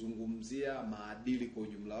kuzungumzia maadili kwa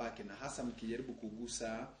ujumla wake, na hasa mkijaribu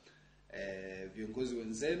kugusa viongozi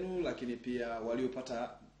wenzenu, lakini pia waliopata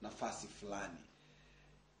nafasi fulani.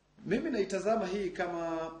 Mimi naitazama hii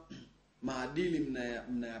kama maadili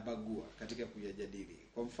mnayabagua katika kuyajadili.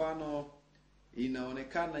 Kwa mfano,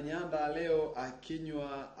 inaonekana Nyanda leo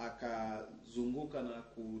akinywa akazunguka na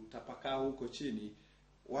kutapakaa huko chini,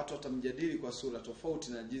 watu watamjadili kwa sura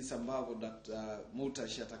tofauti na jinsi ambavyo Dr.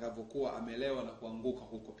 Mutashi atakavyokuwa amelewa na kuanguka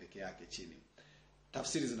huko peke yake chini.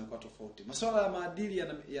 Tafsiri zinakuwa tofauti. Masuala ya maadili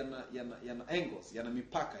yana angles, yana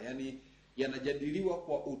mipaka, yani yanajadiliwa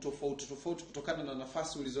kwa utofauti tofauti kutokana na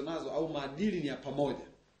nafasi ulizonazo, au maadili ni ya pamoja?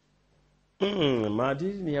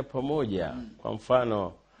 Maadili ni ya pamoja. Kwa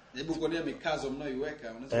mfano, hebu kuonea mikazo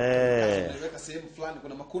mnayoiweka, unaweza mnaiweka sehemu fulani,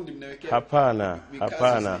 kuna makundi mnawekea.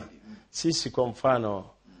 Hapana. Sisi kwa mfano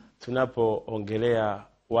tunapoongelea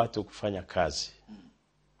watu kufanya kazi,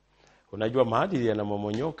 unajua maadili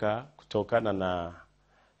yanamomonyoka kutokana na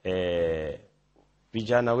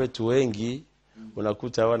vijana wetu wengi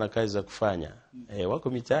unakuta hawana kazi za kufanya, wako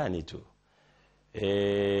mitaani tu.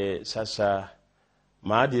 Sasa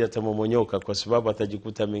maadili yatamomonyoka kwa sababu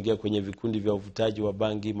atajikuta ameingia kwenye vikundi vya uvutaji wa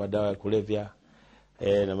bangi, madawa ya kulevya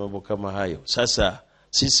na mambo kama hayo. Sasa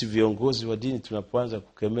sisi viongozi wa dini tunapoanza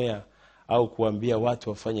kukemea au kuambia watu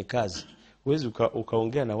wafanye kazi, huwezi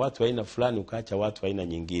ukaongea na watu aina fulani ukaacha watu aina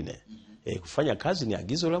nyingine. Kufanya kazi ni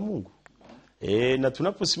agizo la Mungu. Na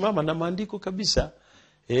tunaposimama na maandiko kabisa,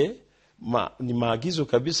 ni maagizo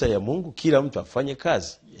kabisa ya Mungu, kila mtu afanye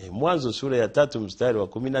kazi. Mwanzo sura ya 3 mstari wa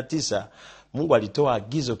 19, Mungu alitoa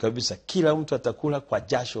agizo kabisa, kila mtu atakula kwa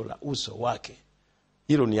jasho la uso wake.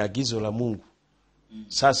 Hilo ni agizo la Mungu.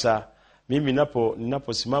 Sasa mimi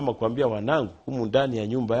ninaposimama kuambia wanangu humu ndani ya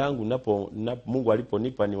nyumba yangu, Mungu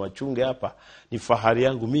aliponipa ni wachunge hapa, ni fahari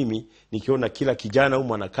yangu mimi nikiona kila kijana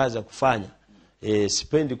humu ana kazi ya kufanya.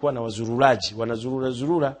 Sipendi kuwa na wazururaji,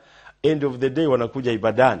 wanazurura end of the day wanakuja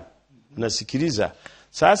ibadani. Unasikiliza?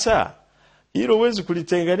 Sasa hilo huwezi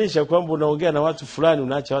kulitenganisha kwamba unaongea na watu fulani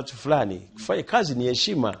unaacha watu fulani. Kufanya kazi ni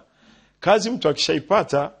heshima. Kazi mtu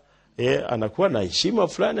akishaipata anakuwa na heshima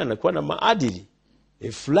fulani, anakuwa na maadili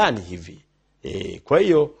fulani hivi. Kwa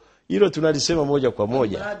hiyo hilo tunalisema moja kwa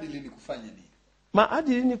moja. Maadili ni kufanya nini?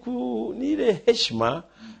 Maadili ni ile heshima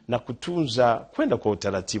na kutunza, kwenda kwa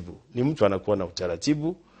utaratibu. Ni mtu anakuwa na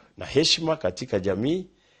utaratibu na heshima katika jamii.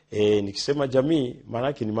 Nikisema jamii maana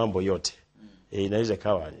yake ni mambo yote. Inaweza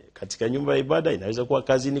kawa katika nyumba ya ibada, inaweza kuwa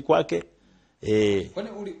kazini kwake. Kwani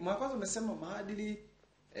mwanzo umesema maadili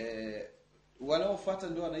wanaofuata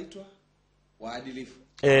ndio wanaitwa waadilifu.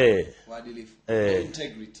 Waadilifu.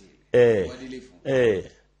 Integrity. Waadilifu.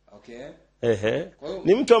 Okay.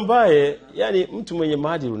 Ni mtu ambaye, yani mtu mwenye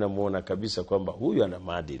maadili unamuona kabisa kwamba huyu ana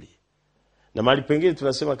maadili. Na mahali pengine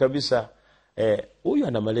tunasema kabisa huyu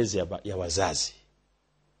ana malezi ya wazazi.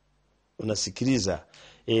 Unasikiliza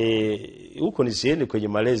huko nisiende kwenye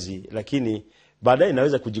malezi, lakini baadaye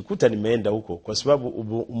naweza kujikuta nimeenda huko, kwa sababu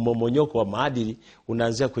mmomonyoko wa maadili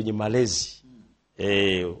unaanzia kwenye malezi.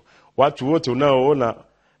 Watu wote unaoona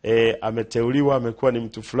ameteuliwa, amekuwa ni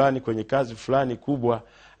mtu fulani kwenye kazi fulani kubwa,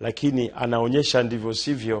 lakini anaonyesha ndivyo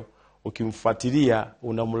sivyo, ukimfuatilia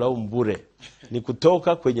unamlaumu bure. Ni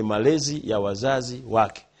kutoka kwenye malezi ya wazazi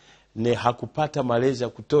wake. Hakupata malezi ya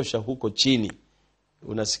kutosha huko chini.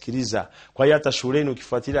 Unasikiliza. Kwa hiyo hata shuleni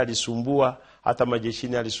ukifuatilia alisumbua, hata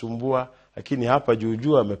majeshini alisumbua, lakini hapa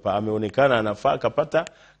juu ameonekana anafaa kapata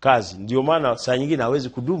kazi. Ndio maana saa nyingine hawezi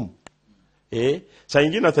kudumu. Saa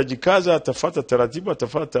nyingine atajikaza, atafuata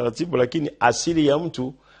taratibu, lakini asili ya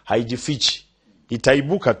mtu haijifichi.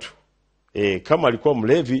 Itaibuka tu. Kama alikuwa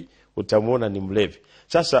mlevi, utamuona ni mlevi.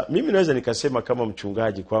 Sasa mimi naweza nikasema kama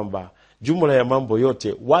mchungaji kwamba jumla ya mambo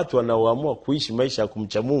yote, watu wanaoamua kuishi maisha ya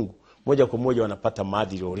kumcha Mungu moja kwa moja wanapata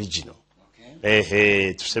maadili original.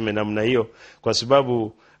 Okay. Tuseme namna hiyo, kwa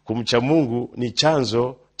sababu kumcha Mungu ni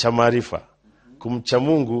chanzo cha maarifa. Kumcha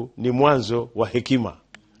Mungu ni mwanzo wa hekima.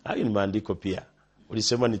 Hayo ni maandiko pia.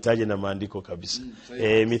 Ulisema nitaje na maandiko kabisa.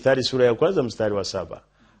 Mithali sura ya 1 mstari wa 7.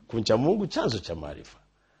 Kumcha Mungu chanzo cha maarifa.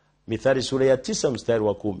 Mithali sura ya 9 mstari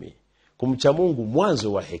wa 10. Kumcha Mungu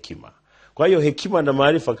mwanzo wa hekima. Kwa hiyo hekima na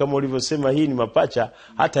maarifa, kama ulivyosema hii ni mapacha,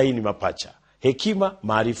 hata hii ni mapacha. Hekima,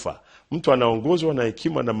 maarifa. Mtu anaongozwa na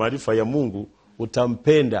hekima na maarifa ya Mungu,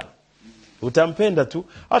 utampenda. Utampenda tu,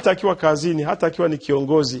 hata akiwa kazini, hata akiwa ni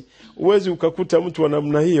kiongozi. Uwezi ukakuta mtu wa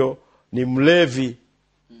namna hiyo ni mlevi.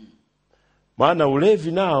 Maana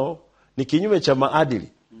ulevi nao ni kinyume cha maadili.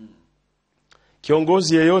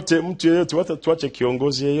 Kiongozi yeyote, mtu yeyote, hata tuache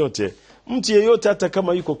kiongozi yeyote, mtu yeyote hata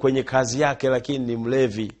kama yuko kwenye kazi yake lakini ni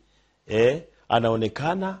mlevi,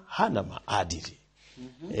 anaonekana hana maadili.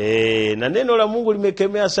 Na neno la Mungu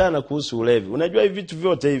limekemea sana kuhusu ulevi. Unajua hivi vitu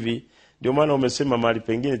vyote hivi, ndio maana umesema mahali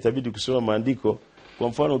pengine itabidi kusoma maandiko. Kwa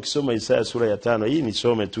mfano ukisoma Isaya sura ya 5, hii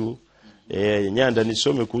nisome tu nyanda,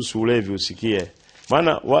 nisome kuhusu ulevi usikie.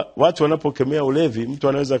 Maana watu wanapokemea ulevi, mtu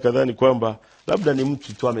anaweza kadhani kwamba labda ni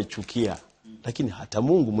mtu tu amechukia, lakini hata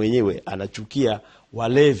Mungu mwenyewe anachukia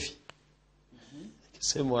walevi.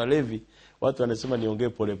 Kisema walevi, watu wanasema niongee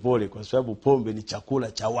polepole kwa sababu pombe ni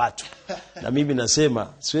chakula cha watu. Na mimi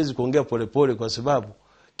nasema siwezi kuongea polepole kwa sababu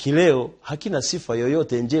kileo hakina sifa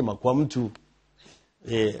yoyote njema kwa mtu.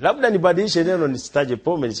 Labda nibadilishe neno, nisitaje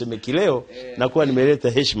pombe, niseme kileo, na kuwa nimeleta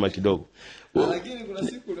heshima kidogo. Lakini kuna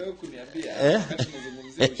siku leo kuniambia wakati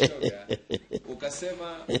tunazungumzia ushoga,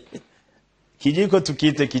 ukasema kijiko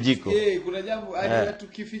tukiite kijiko. Kuna jambo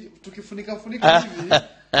tukifunika hivi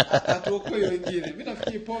atuokoe wengine. Mimi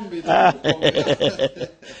nafikiri pombe itakuwa.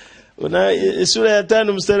 Sura ya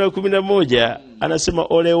 5 mstari wa 11 anasema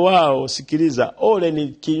ole wao. Sikiliza, ole ni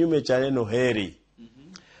kinyume cha neno heri.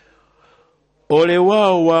 Ole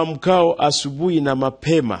wao waamkao asubuhi na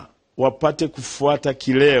mapema wapate kufuata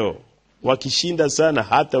kileo, wakishinda sana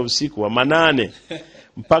hata usiku wa manane,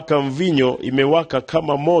 mpaka mvinyo imewaka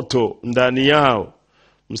kama moto ndani yao.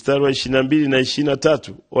 Mstari wa 22 na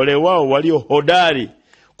 23, ole wao walio hodari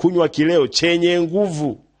kunywa kileo chenye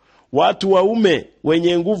nguvu, watu waume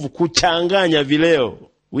wenye nguvu kuchanganya vileo,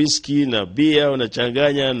 whisky na bia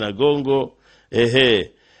unachanganya na gongo.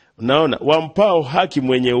 Unaona, wampao haki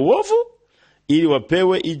mwenye uovu ili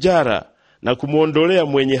wapewe ijara, na kumuondolea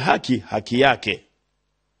mwenye haki yake.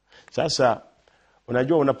 Sasa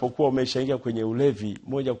unajua unapokuwa umeshaingia kwenye ulevi,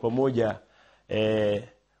 moja kwa moja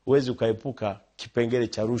uwezi ukaepuka kipengele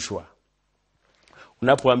cha rushwa.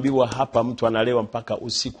 Unapoambiwa hapa mtu analewa mpaka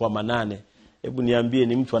usiku wa manane, hebu niambie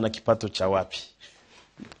ni mtu ana kipato cha wapi?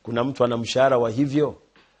 Kuna mtu ana mshahara wa hivyo?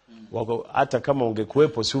 Hata kama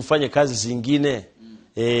ungekuepo si ufanye kazi zingine.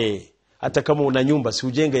 Hata kama una nyumba si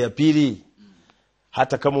ujenge ya pili.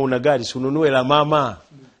 Hata kama una gari si ununue la mama.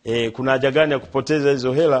 Kuna haja gani ya kupoteza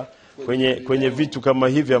hizo hela kwenye vitu kama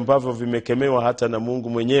hivi ambavyo vimekemewa hata na Mungu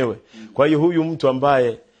mwenyewe? Kwa hiyo huyu mtu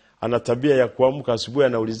ambaye ana tabia ya kuamka asubuhi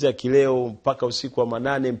anaulizia kileo mpaka usiku wa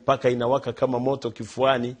manane, mpaka inawaka kama moto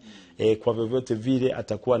kifuani, kwa vyovyote vile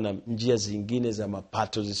atakuwa na njia zingine za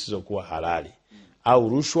mapato zisizokuwa halali, au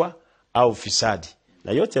rushwa au fisadi,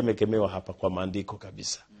 na yote yamekemewa hapa kwa maandiko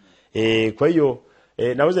kabisa. Kwa hiyo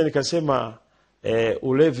naweza nikasema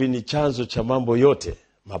ulevi ni chanzo cha mambo yote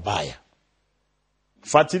mabaya.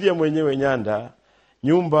 Fuatilia mwenyewe nyanda,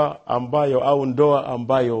 nyumba ambayo au ndoa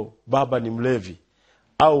ambayo baba ni mlevi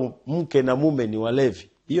au mke na mume ni walevi,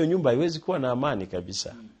 hiyo nyumba haiwezi kuwa na amani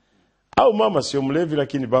kabisa. Au mama sio mlevi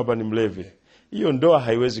lakini baba ni mlevi, hiyo ndoa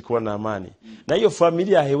haiwezi kuwa na amani, na hiyo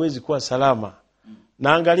familia haiwezi kuwa salama.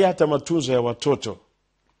 na angalia hata matunzo ya watoto,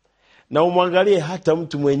 na umwangalie hata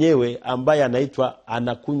mtu mwenyewe ambaye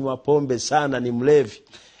anakunywa pombe sana, ni mlevi.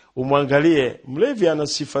 Umwangalie mlevi, ana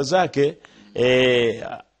sifa zake,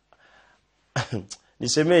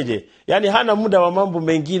 nisemeje, yani hana muda wa mambo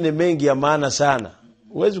mengine mengi ya maana sana.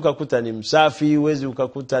 Uwezi ukakuta ni msafi, uwezi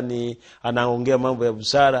ukakuta ni anaongea mambo ya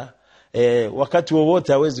busara. Wakati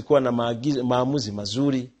wowote hawezi kuwa na maamuzi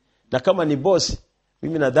mazuri. Na kama ni bosi,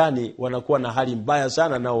 mimi nadhani wanakuwa na hali mbaya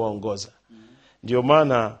sana nao waongoza. Ndio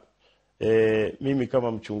maana mimi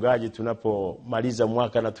kama mchungaji, tunapomaliza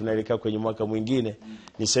mwaka na tunaelekea kwenye mwaka mwingine,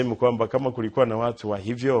 niseme kwamba kama kulikuwa na watu wa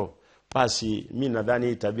hivyo, basi mimi nadhani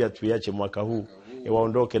hii tabia tuiache mwaka huu,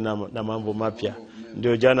 waondoke na mambo mapya.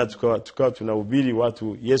 Ndio jana tukawa tunahubiri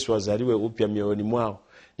watu Yesu azaliwe upya mioyoni mwao.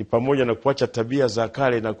 Ni pamoja na kuacha tabia za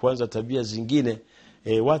kale na kuanza tabia zingine.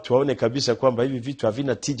 Watu waone kabisa kwamba hivi vitu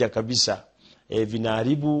havina tija kabisa.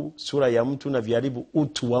 Vinaharibu sura ya mtu na viharibu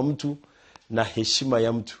utu wa mtu na heshima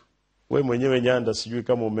ya mtu. We mwenyewe Nyanda, sijui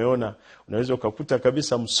kama umeona, unaweza ukakuta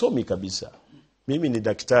kabisa msomi kabisa. Mimi ni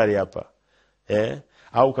daktari hapa.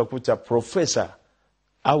 Au ukakuta profesa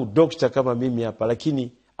au dokta kama mimi hapa,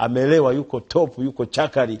 lakini amelewa, yuko top, yuko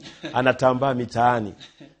chakari, anatambaa mitaani.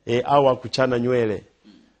 Au akuchana nywele.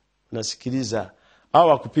 Nasikiliza,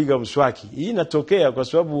 au akupiga mswaki. Hii inatokea kwa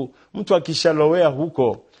sababu mtu akishalowea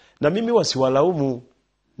huko, na mimi wasiwalaumu,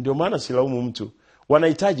 ndio maana silaumu mtu.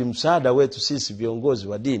 Wanahitaji msaada wetu sisi viongozi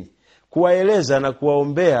wa dini, kuwaeleza na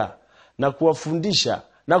kuwaombea na kuwafundisha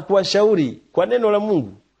na kuwashauri kwa neno la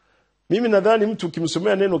Mungu. Mimi nadhani mtu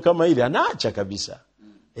ukimsomea neno kama hili anaacha kabisa.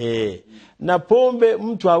 Na pombe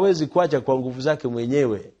mtu hawezi kuacha kwa nguvu zake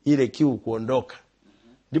mwenyewe, ile kiu kuondoka.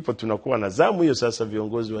 Ndipo tunakuwa na zamu hiyo sasa,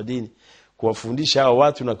 viongozi wa dini, kuwafundisha hao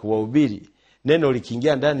watu na kuwahubiri. Neno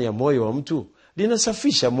likiingia ndani ya moyo wa mtu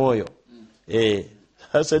linasafisha moyo.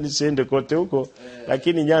 Sasa nisiende kote huko,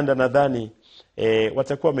 lakini Nyanda nadhani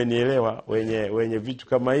watakuwa wamenielewa wenye vitu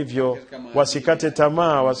kama hivyo. Wasikate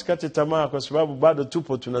tamaa kwa sababu bado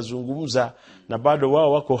tupo tunazungumza na bado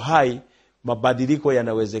wao wako hai, mabadiliko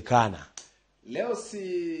yanawezekana. Leo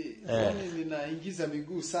yani ninaingiza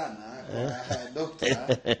miguu sana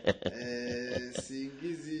dokta.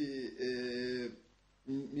 Siingizi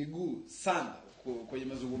miguu sana kwenye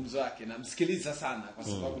mazungumzo yake, na msikiliza sana kwa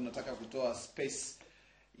sababu nataka kutoa space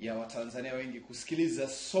ya Watanzania wengi kusikiliza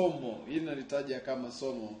somo. Hili nalitaja kama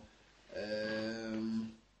somo.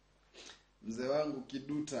 Mzee wangu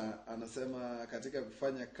Kiduta anasema katika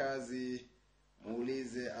kufanya kazi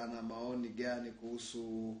muulize ana maoni gani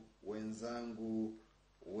kuhusu wenzangu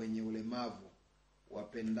wenye ulemavu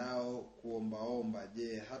wapendao kuombaomba.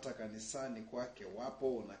 Je, hata kanisani kwake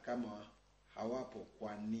wapo, na kama hawapo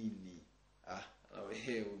kwa nini?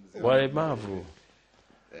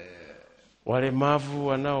 Walemavu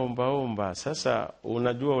wanaombaomba. Sasa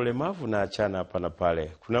unajua ulemavu na achana hapa na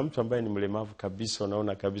pale. Kuna mtu ambaye ni mlemavu kabisa,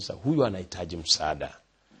 unaona kabisa huyu anahitaji msaada.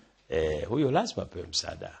 Huyo lazima apewe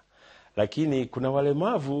msaada. Lakini kuna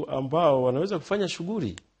walemavu ambao wanaweza kufanya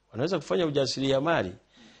shughuli, wanaweza kufanya ujasiriamali.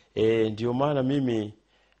 Ndio maana mimi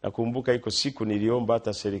nakumbuka iko siku niliomba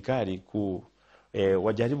hata serikali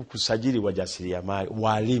wajaribu kusajili wajasiriamali,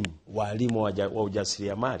 walimu wa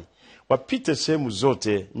ujasiriamali. Wapite sehemu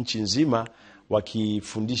zote nchi nzima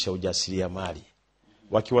wakifundisha ujasiriamali.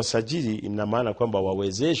 Wakiwasajili ina maana kwamba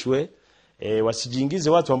wawezeshwe, wasijiingize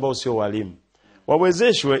watu ambao sio walimu.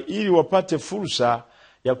 Wawezeshwe ili wapate fursa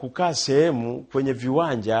ya kukaa sehemu kwenye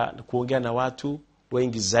viwanja kuongea na watu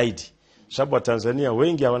wengi zaidi. Sababu wa Tanzania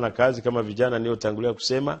wengi hawana kazi kama vijana niliotangulia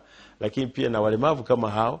kusema, lakini pia na walemavu kama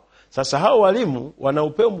hao. Sasa hao walimu wana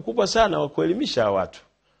upeo mkubwa sana wa kuelimisha watu.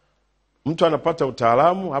 Mtu anapata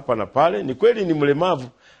utaalamu hapa na pale, ni kweli ni mlemavu,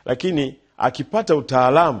 lakini akipata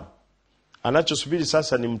utaalamu anachosubiri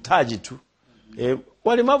sasa ni mtaji tu.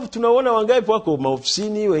 Walemavu tunaona wangapi wako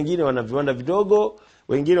maofisini, wengine wana viwanda vidogo,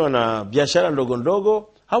 wengine wana biashara ndogo ndogo,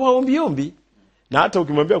 hawaombi. Na hata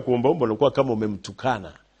ukimwambia kuombaomba unakuwa kama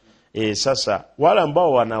umemtukana. Sasa wale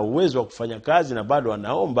ambao wana uwezo wa kufanya kazi na bado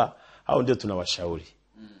wanaomba, hao ndio tunawashauri.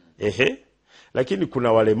 Lakini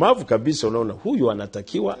kuna walemavu kabisa unaona huyu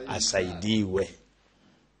anatakiwa asaidiwe.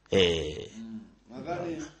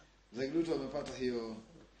 Nadhani Zagiluto amepata hiyo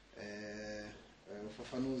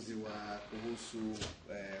ufafanuzi wa kuhusu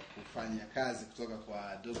kufanya kazi kutoka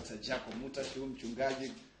kwa Dr. Jacob Mutashi,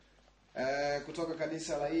 mchungaji kutoka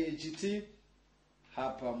kanisa la EAGT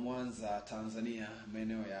hapa Mwanza, Tanzania,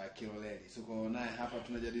 maeneo ya Kiloleli. Tuko naye hapa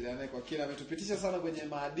tunajadiliana kwa kila, ametupitisha sana kwenye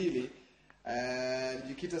maadili,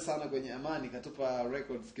 jikita sana kwenye amani, katupa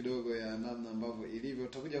records kidogo ya namna ambavyo ilivyo.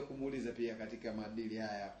 Tutakuja kumuuliza pia katika maadili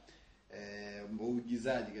haya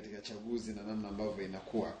uigizaji katika chaguzi na namna ambavyo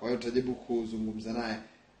inakuwa. Kwa hiyo tutajaribu kuzungumza naye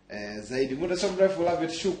zaidi. Muda sio mrefu Love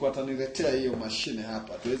Tushuku ataniletea hiyo mashine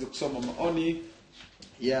hapa. Tuweze kusoma maoni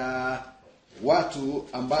ya watu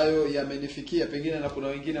ambayo yamenifikia, pengine na kuna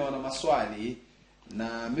wengine wana maswali,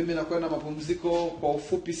 na mimi nakwenda mapumziko kwa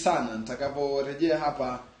ufupi sana. Nitakaporejea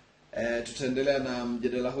hapa tutaendelea na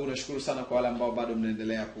mjadala huu. Nashukuru sana kwa wale ambao bado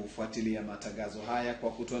mnaendelea kufuatilia matangazo haya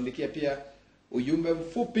kwa kutuandikia pia ujumbe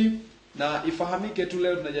mfupi. Na ifahamike tu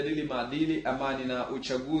leo tunajadili maadili, amani na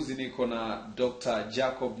uchaguzi. Niko na Dr.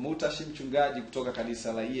 Jacob Mutashi, mchungaji kutoka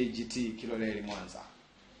kanisa la EAGT Kiloleli Mwanza.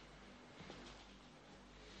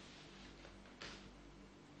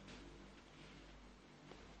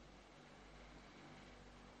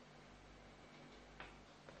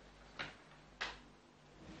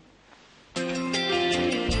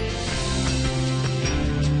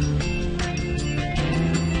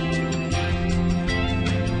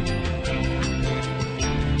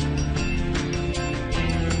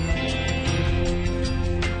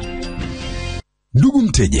 Ndugu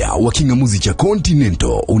mteja wa kingamuzi cha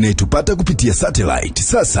Continental unayetupata kupitia satellite,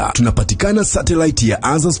 sasa tunapatikana satellite ya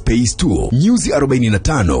Azure Space 2 nyuzi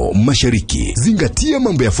 45 mashariki. Zingatia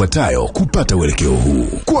mambo yafuatayo kupata uelekeo huu.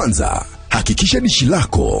 Kwanza, hakikisha dishi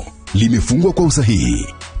lako limefungwa kwa usahihi.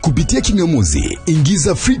 Kupitia kingamuzi,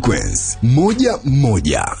 ingiza frequency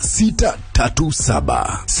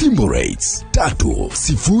 11637, symbol rates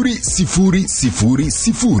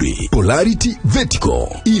 30000, polarity vertical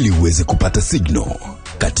ili uweze kupata signal.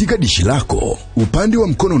 Katika dishi lako, upande wa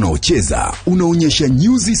mkono unaocheza unaonyesha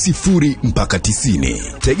nyuzi 0 mpaka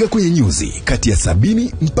 90. Tega kwenye nyuzi kati ya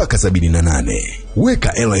 70 mpaka 78.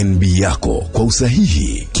 Weka LNB yako kwa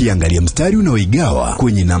usahihi, kiangalia mstari unaoigawa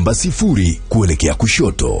kwenye namba 0 kuelekea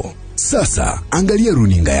kushoto. Sasa angalia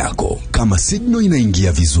runinga yako kama signal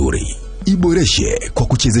inaingia vizuri. Iboreshe kwa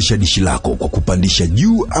kuchezesha dishi lako kwa kupandisha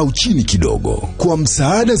juu au chini kidogo. Kwa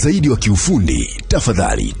msaada zaidi wa kiufundi,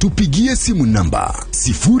 tafadhali tupigie simu namba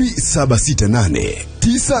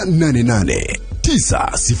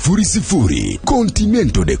 0768988900.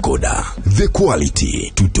 Continental Decoder, the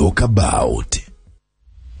quality to talk about.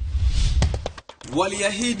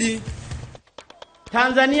 Waliahidi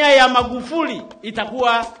Tanzania ya Magufuli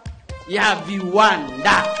itakuwa ya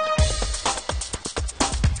viwanda.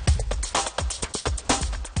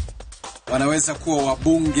 Wanaweza kuwa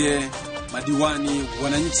wabunge, madiwani,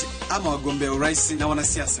 wananchi ama wagombea urais na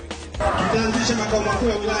wanasiasa wengine. Tutaanzisha makao makuu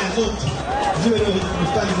ya wilaya zote ziwe ni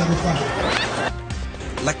hospitali za rufaa.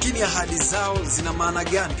 Lakini ahadi zao zina maana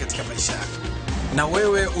gani katika maisha yako? Na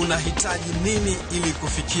wewe unahitaji nini ili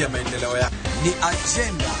kufikia maendeleo yako? Ni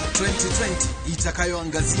Agenda 2020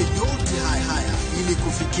 itakayoangazia yote haya ili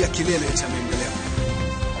kufikia kilele cha maendeleo.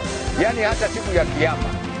 Yaani hata siku ya kiyama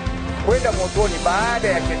kwenda motoni baada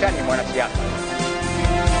ya shetani mwanasiasa.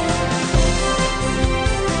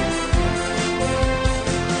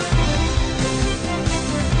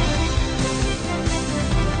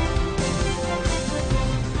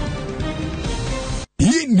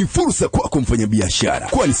 Hii ni fursa kwako mfanyabiashara,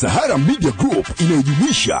 kwani Sahara Media Group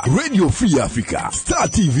inayojumuisha Radio Free Africa,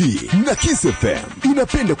 Star TV na Kiss FM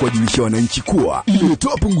inapenda kuwajulisha wananchi kuwa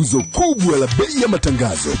imetoa punguzo kubwa la bei ya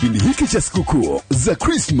matangazo kipindi hiki cha sikukuu za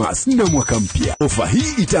Christmas na mwaka mpya. Ofa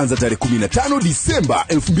hii itaanza tarehe 15 Disemba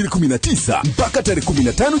 2019 mpaka tarehe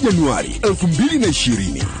 15 Januari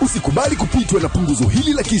 2020. Usikubali kupitwa na punguzo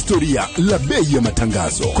hili la kihistoria la bei ya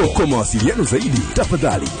matangazo. Kwa mawasiliano zaidi,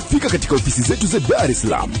 tafadhali fika katika ofisi zetu za Dar es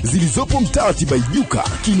Salaam zilizopo mtaa Tibaijuka,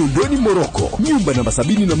 Kinondoni, Moroko, nyumba namba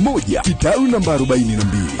 71, kitaru namba 42,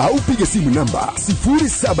 au piga simu namba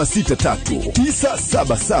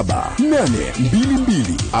 0763977822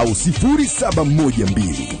 au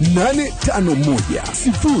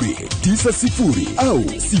 0712851090 au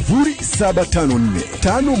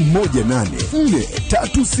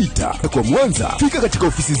 0754518436. Kwa Mwanza, fika katika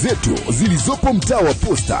ofisi zetu zilizopo mtaa wa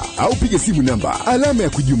Posta au piga simu namba alama ya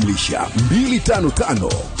kujumlisha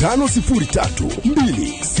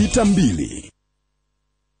 255203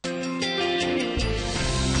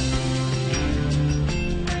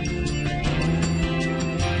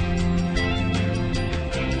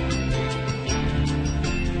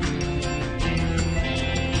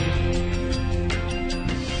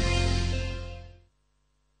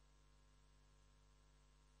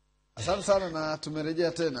 Asante sana na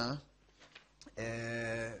tumerejea tena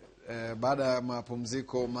baada ya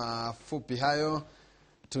mapumziko mafupi hayo.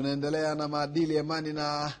 Tunaendelea na maadili, amani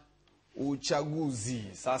na uchaguzi.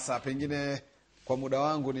 Sasa pengine kwa muda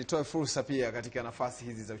wangu nitoe fursa pia katika nafasi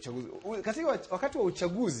hizi za uchaguzi. Katika wakati wa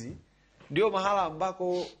uchaguzi ndio mahala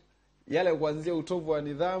ambako yale kuanzia utovu wa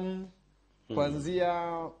nidhamu,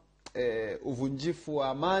 kuanzia uvunjifu wa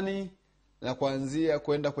amani na kuanzia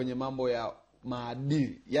kwenda kwenye mambo ya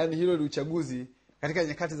maadili. Yaani hilo ni uchaguzi, katika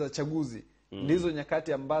nyakati za chaguzi ndizo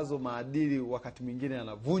nyakati ambazo maadili wakati mwingine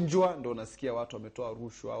yanavunjwa, ndio unasikia watu wametoa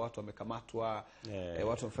rushwa, watu wamekamatwa,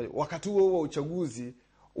 watu wamefanya. Wakati huo uchaguzi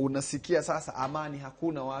unasikia sasa amani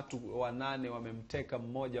hakuna, watu 8 wamemteka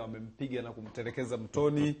mmoja, wamempiga na kumtelekeza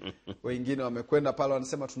mtoni. Wengine wamekwenda pale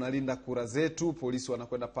wanasema tunalinda kura zetu, polisi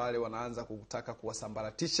wanakwenda pale wanaanza kutaka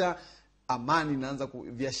kuwasambaratisha. Amani inaanza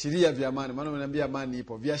viashiria vya amani, maana umeniambia amani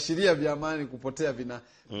ipo, viashiria vya amani kupotea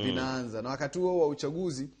vinaanza. Na wakati huo wa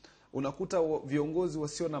uchaguzi unakuta viongozi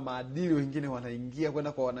wasio na maadili wengine wanaingia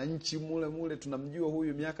kwenda kwa wananchi mule tunamjua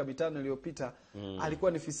huyu miaka 5 iliyopita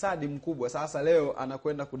alikuwa ni fisadi mkubwa. Sasa leo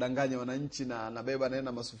anakwenda kudanganya wananchi na anabeba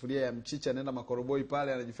naenda masufuria ya mchicha, anaenda makoroboi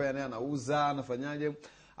pale, anajifanya naye anauza, anafanyaje,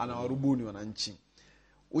 anawarubuni wananchi.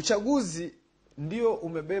 Uchaguzi ndio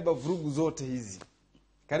umebeba vurugu zote hizi.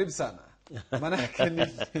 Karibu sana. Maana yake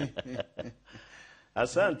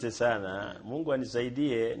Asante sana. Mungu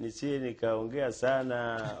anisaidie nisiye nikaongea sana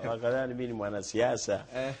wakadhani mimi ni mwanasiasa.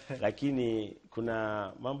 Lakini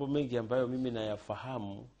kuna mambo mengi ambayo mimi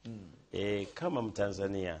nayafahamu kama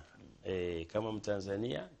Mtanzania. Kama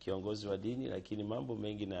Mtanzania, kiongozi wa dini, lakini mambo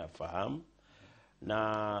mengi nayafahamu.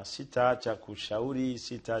 Na sitaacha kushauri,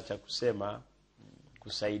 sitaacha kusema,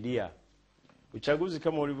 kusaidia. Uchaguzi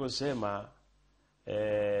kama ulivyosema,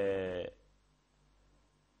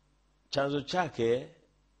 chanzo chake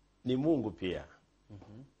ni Mungu pia.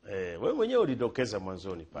 Wewe mwenyewe ulidokeza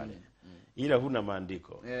mwanzoni pale. Ila huna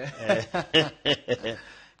maandiko.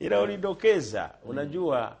 Ila ulidokeza,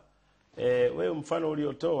 unajua wewe mfano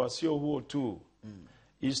uliotoa sio huo tu.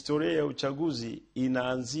 Historia ya uchaguzi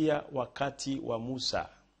inaanzia wakati wa Musa.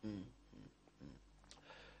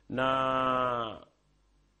 Na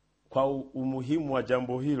kwa umuhimu wa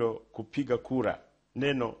jambo hilo, kupiga kura,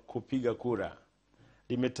 neno kupiga kura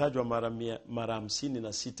limetajwa mara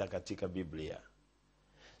 56 katika Biblia.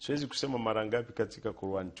 Siwezi kusema mara ngapi katika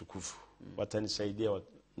Qur'ani tukufu. Watanisaidia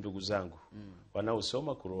ndugu zangu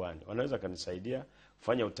wanaosoma Qur'ani. Wanaweza kanisaidia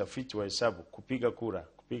kufanya utafiti wa hesabu. Kupiga kura,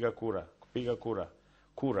 kupiga kura, kupiga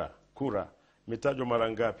kura, kura imetajwa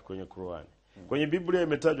mara ngapi kwenye Qur'ani? Kwenye Biblia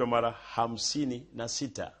imetajwa mara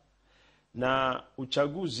 56. Na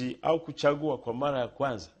uchaguzi au kuchagua kwa mara ya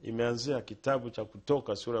kwanza imeanzia kitabu cha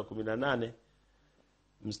Kutoka sura ya 18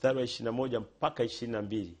 mstari wa 21 mpaka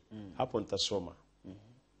 22. Hapo nitasoma.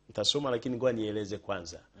 Nitasoma, lakini ngoja nieleze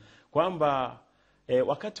kwanza kwamba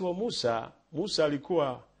wakati wa Musa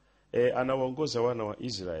alikuwa anawaongoza wana wa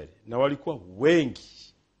Israeli na walikuwa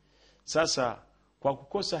wengi. Sasa kwa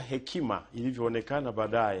kukosa hekima ilivyoonekana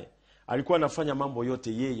baadaye, alikuwa anafanya mambo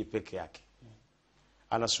yote yeye peke yake.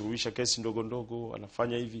 Anasuluhisha kesi ndogo ndogo,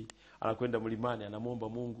 anafanya hivi, anakwenda mlimani, anamwomba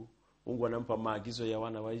Mungu, Mungu anampa maagizo ya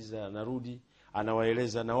wana wa Israeli, anarudi,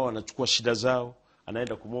 anawaeleza na wao anachukua shida zao,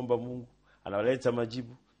 anaenda kumwomba Mungu, analeta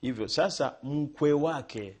majibu. Hivyo sasa mkwe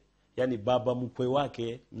wake, yani baba mkwe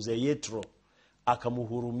wake, mzee Yetro,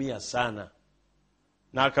 akamhurumia sana.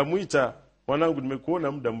 Na akamuita, mwanangu,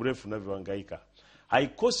 nimekuona muda mrefu unavyohangaika.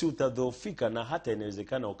 Haikosi utadhoofika na hata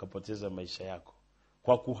inawezekana ukapoteza maisha yako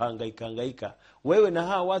kwa kuhangaika. Wewe na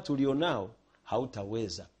hawa watu ulionao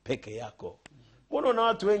hautaweza peke yako. Mbona na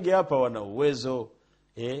watu wengi hapa wana uwezo?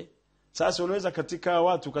 Sasa unaweza katika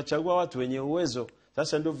watu ukachagua watu wenye uwezo.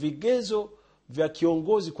 Sasa ndio vigezo vya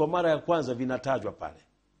kiongozi kwa mara ya kwanza vinatajwa pale.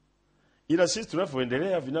 Ila sisi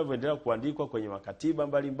vinavyoendelea kuandikwa kwenye makatiba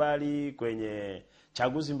mbalimbali, kwenye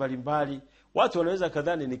chaguzi mbalimbali, watu wanaweza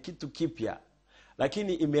kadhani ni kitu kipya.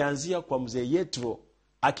 Lakini imeanzia kwa mzee Yetro,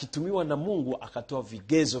 akitumiwa na Mungu akatoa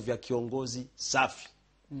vigezo vya kiongozi safi.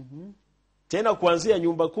 Tena kuanzia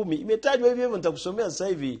nyumba 10 imetajwa hivyo, nitakusomea sasa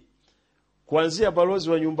hivi. Kuanzia balozi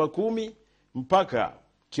wa nyumba 10 mpaka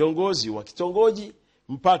kiongozi wa kitongoji,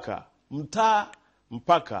 mpaka mtaa,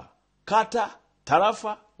 mpaka kata,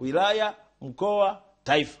 tarafa, wilaya, mkoa,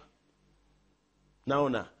 taifa.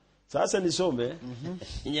 Naona sasa nisome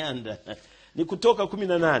nyanda. Ni Kutoka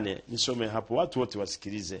 18, nisome hapo, watu wote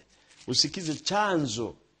wasikilize. Usikize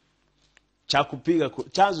chanzo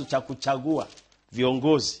cha kuchagua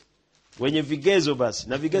viongozi wenye vigezo basi,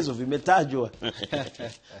 na vigezo vimetajwa.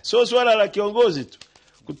 So swala la kiongozi tu.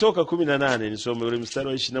 Kutoka 18, nisome ule mstari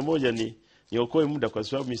wa 21, niokoe muda kwa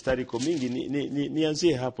sababu mistari iko mingi,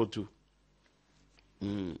 nianzie hapo tu.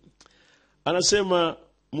 Anasema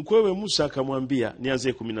mkwewe Musa akamwambia,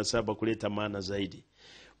 nianzie 17 kuleta maana zaidi.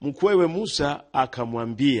 Mkwewe Musa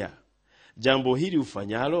akamwambia, jambo hili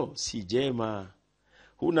ufanyalo si jema.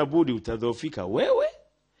 Huna budi utadhoofika wewe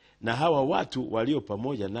na hawa watu walio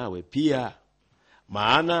pamoja nawe pia.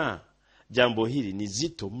 Maana jambo hili ni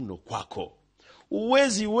zito mno kwako.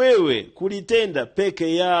 uwezi wewe kulitenda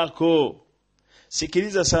peke yako.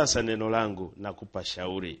 Sikiliza sasa neno langu na kupa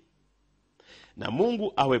shauri. Na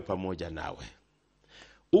Mungu awe pamoja nawe.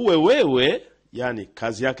 Uwe wewe, yani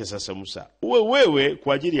kazi yake sasa Musa. Uwe wewe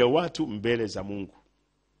kwa ajili ya watu mbele za Mungu.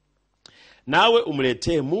 Nawe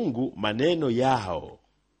umletee Mungu maneno yao.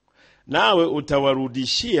 Nawe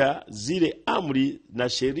utawarudishia zile amri na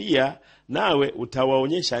sheria, nawe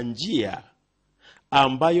utawaonyesha njia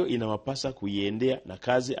ambayo inawapasa kuiendea na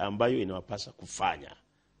kazi ambayo inawapasa kufanya.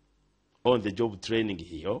 On the job training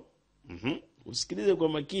hiyo. Usikilize kwa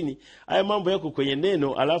makini. Haya mambo yako kwenye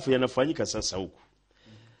neno alafu yanafanyika sasa huku.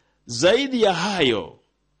 Zaidi ya hayo,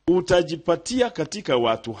 utajipatia katika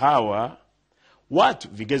watu hawa, watu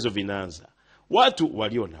vigezo vinaanza. Watu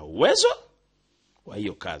walio na uwezo wa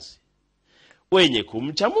hiyo kazi. Wenye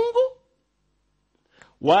kumcha Mungu.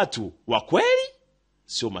 Watu wa kweli,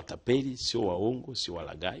 sio matapeli, sio waongo, sio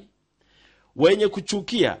walagai. Wenye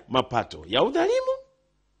kuchukia mapato ya udhalimu.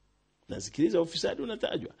 Nasikiliza ufisadi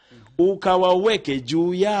unatajwa. Ukawaweke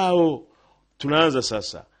juu yao. Tunaanza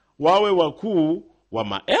sasa. Wawe wakuu wa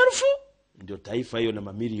maelfu, ndio taifa hiyo na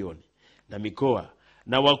mamilioni na mikoa,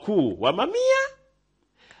 na wakuu wa mamia,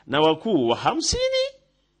 na wakuu wa 50,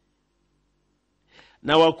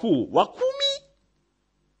 na wakuu wa 10.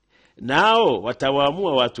 Nao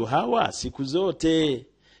watawaamua watu hawa siku zote.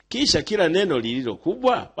 Kisha kila neno lililo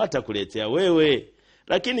kubwa watakuletea wewe,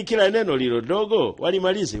 lakini kila neno lililo dogo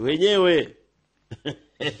walimalize wenyewe.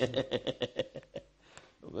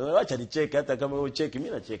 Wacha nicheke, hata kama wewe ucheki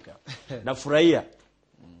mimi nacheka.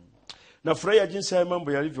 Nafurahia jinsi haya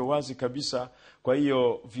mambo yalivyo wazi kabisa. Kwa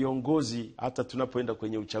hiyo viongozi, hata tunapoenda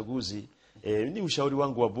kwenye uchaguzi, ni ushauri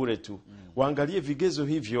wangu wa bure tu. Waangalie vigezo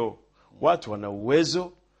hivyo. Watu wana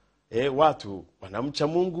uwezo, watu wanamcha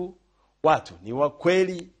Mungu, watu ni wa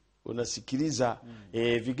kweli. Unasikiliza,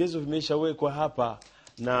 vigezo vimeshawekwa hapa,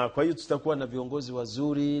 na kwa hiyo tutakuwa na viongozi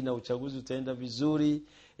wazuri na uchaguzi utaenda vizuri,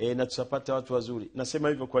 na tutapata watu wazuri. Nasema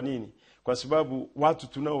hivyo kwa nini? Kwa sababu watu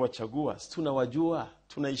tunaowachagua tunawajua,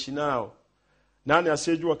 tunaishi nao. Nani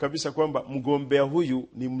asiyejua kabisa kwamba mgombea huyu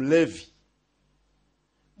ni mlevi,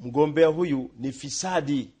 mgombea huyu ni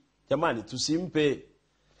fisadi? Jamani, tusimpe.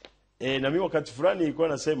 Na mimi wakati fulani nilikuwa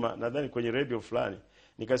nasema, nadhani kwenye radio fulani,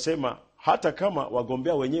 nikasema hata kama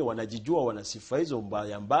wagombea wenyewe wanajijua wana sifa hizo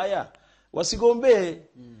mbaya, wasigombee.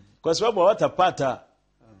 Kwa sababu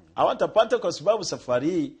hawatapata kwa sababu safari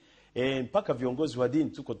hii mpaka viongozi wa dini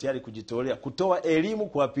tuko tayari kujitolea kutoa elimu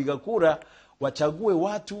kwa wapiga kura, wachague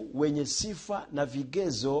watu wenye sifa na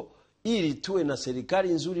vigezo, ili tuwe na serikali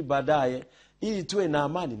nzuri baadaye, ili tuwe na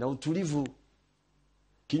amani na utulivu.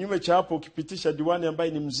 Kinyume cha hapo, ukipitisha diwani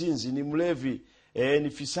ambaye ni mzinzi, ni mlevi, ni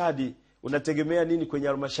fisadi, unategemea nini kwenye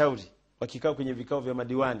halmashauri wakikaa kwenye vikao vya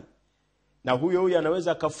madiwani? Na huyo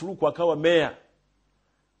anaweza akafuruku akawa meya.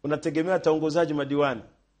 Unategemea ataongozaji madiwani?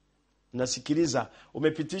 Nasikiliza,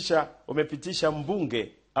 umepitisha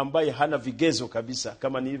mbunge ambaye hana vigezo kabisa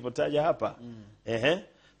kama nilivyotaja hapa.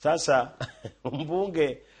 Sasa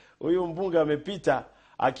huyu mbunge amepita,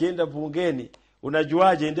 akienda bungeni,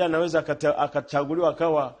 unajuaje ndiye anaweza akachaguliwa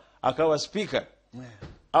akawa speaker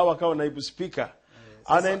au akawa naibu speaker?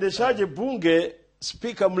 Anaendeshaje bunge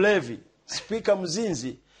speaker mlevi, speaker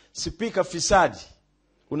mzinzi, speaker fisadi?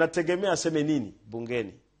 Unategemea aseme nini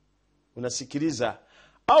bungeni? Unasikiliza?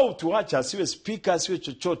 Au tuacha asiwe speaker, asiwe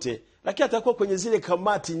chochote, lakini atakuwa kwenye zile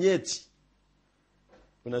kamati nyeti.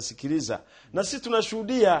 Unasikiliza? Na sisi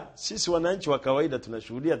tunashuhudia, sisi wananchi wa kawaida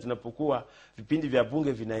tunashuhudia tunapokuwa vipindi vya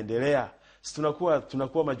bunge vinaendelea. Sisi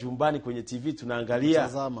tunakuwa majumbani kwenye TV tunaangalia.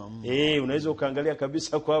 Tazama. Unaweza ukaangalia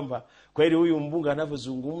kabisa kwamba kweli huyu mbunge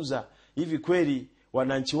anavyozungumza hivi, kweli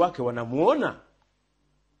wananchi wake wanamuona.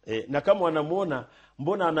 Na kama wanamuona,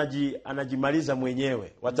 mbona anajimaliza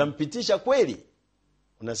mwenyewe? Watampitisha kweli?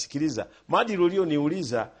 Unasikiliza? Maadili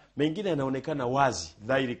ulioniuliza, mengine yanaonekana wazi,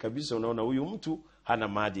 dhahiri kabisa, unaona huyu mtu hana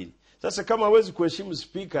maadili. Sasa kama hawezi kuheshimu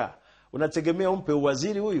speaker, unategemea umpe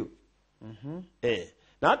uwaziri huyu?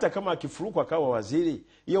 Na hata kama akifuruku akawa waziri,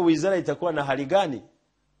 hiyo wizara itakuwa na hali gani?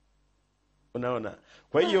 Unaona?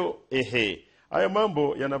 Kwa hiyo haya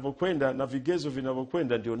mambo yanavyokwenda na vigezo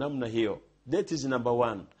vinavyokwenda ndio namna hiyo. That is number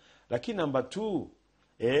 1. Lakini number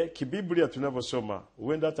 2, kibiblia tunavyosoma,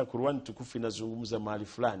 huenda hata Qur'ani tukufu inazungumza mahali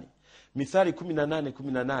fulani. Mithali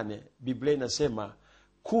 18:18 Biblia inasema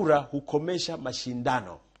kura hukomesha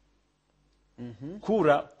mashindano.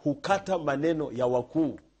 Kura hukata maneno ya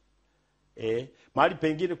wakuu. Mahali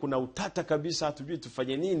pengine kuna utata kabisa, hatujui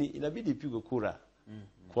tufanye nini, inabidi ipigwe kura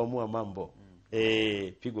kuamua mambo.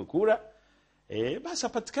 Pigwe kura, basi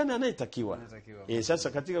apatikane anayetakiwa. Sasa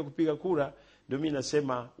katika kupiga kura ndio mimi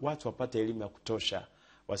nasema watu wapate elimu ya kutosha,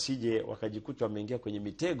 wasije wakajikuta wameingia kwenye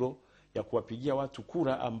mitego ya kuwapigia watu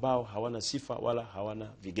kura ambao hawana sifa wala hawana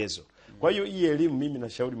vigezo. Kwa hiyo hii elimu mimi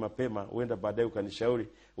nashauri mapema, huenda baadaye ukanishauri,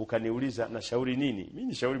 ukaniuliza nashauri nini? Mimi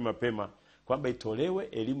nishauri mapema kwamba itolewe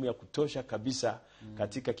elimu ya kutosha kabisa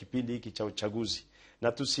katika kipindi hiki cha uchaguzi.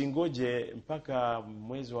 Na tusingoje mpaka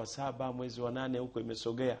mwezi wa 7, mwezi wa 8 huko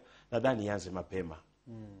imesogea. Nadhani ianze mapema.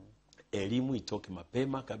 Elimu itoke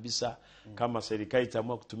mapema kabisa. Kama serikali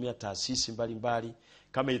itaamua kutumia taasisi mbalimbali,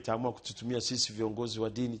 kama itaamua kututumia sisi viongozi wa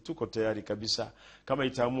dini, tuko tayari kabisa. Kama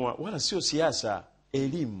itaamua, wala sio siasa,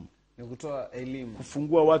 elimu. Ni kutoa elimu,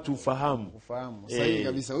 Kufungua watu ufahamu. Sahihi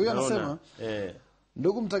kabisa. Huyu anasema, eh,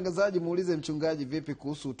 ndugu mtangazaji, muulize mchungaji vipi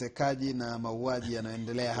kuhusu utekaji na mauaji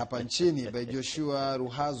yanayoendelea hapa nchini. By Joshua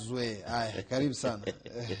Ruhazwe. Haya, karibu sana.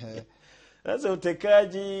 Sasa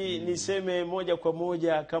utekaji, niseme moja kwa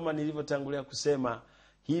moja kama nilivyotangulia kusema,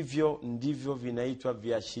 hivyo ndivyo vinaitwa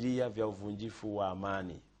viashiria vya uvunjifu wa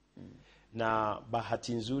amani. Na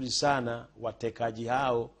bahati nzuri sana watekaji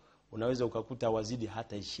hao unaweza ukakuta wazidi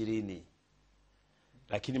hata 20.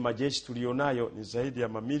 Lakini majeshi tulionayo ni zaidi ya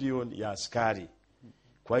mamilioni ya askari.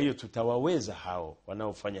 Kwa hiyo tutawaweza hao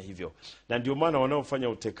wanaofanya hivyo. Na ndio maana wanaofanya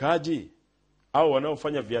utekaji au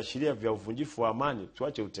wanaofanya viashiria vya uvunjifu wa amani,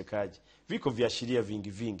 tuache utekaji. Viko viashiria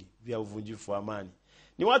vingi vya uvunjifu wa amani.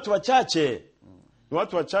 Ni watu wachache. Ni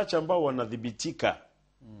watu wachache ambao wanadhibitika.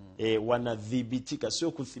 Wanadhibitika,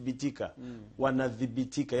 sio kuthibitika.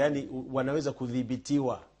 Wanadhibitika, yani wanaweza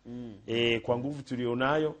kudhibitiwa. Kwa nguvu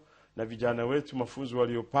tulionayo na vijana wetu, mafunzo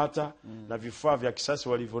waliopata na vifaa vya kisasa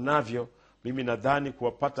walivyonavyo, mimi nadhani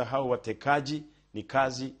kuwapata hao watekaji ni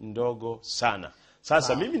kazi ndogo sana.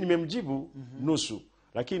 Sasa mimi nimemjibu nusu,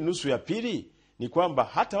 lakini nusu ya pili ni kwamba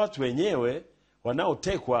hata watu wenyewe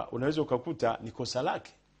wanaotekwa unaweza ukakuta ni kosa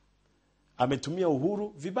lake. Ametumia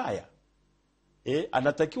uhuru vibaya.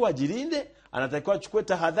 Anatakiwa ajilinde, anatakiwa achukue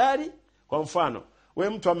tahadhari. Kwa mfano, we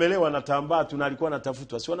mtu amelewa anatambaa tu na alikuwa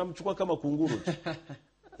anatafutwa, si wanamchukua kama kunguru tu.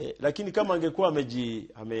 Lakini kama angekuwa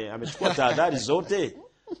amechukua tahadhari zote,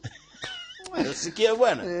 unasikia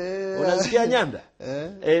bwana? Unasikia nyanda?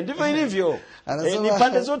 Ndivyo ilivyo. Ni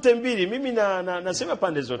pande zote mbili. Mimi nasema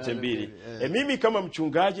pande zote mbili. Mimi kama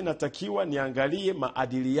mchungaji natakiwa niangalie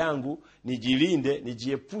maadili yangu, nijilinde,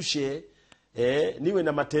 nijiepushe, niwe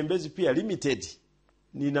na matembezi pia limited.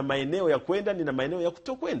 Nina maeneo ya kwenda, nina maeneo ya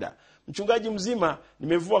kutokwenda. Mchungaji mzima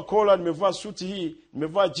nimevua kola, nimevua suti hii,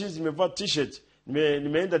 nimevua jeans, nimevua t-shirt,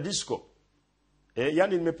 nimeenda disco.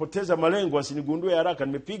 Yani nimepoteza malengo asinigundue haraka,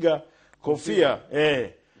 nimepiga kofia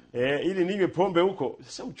ili ninywe pombe huko.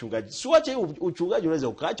 Sasa mchungaji, siwache uchungaji, unaweza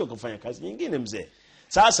ukaacha ukafanya kazi nyingine mzee.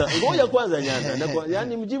 Sasa ngoja kwanza nyanda,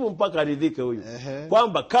 yani mjibu mpaka aridhike huyu.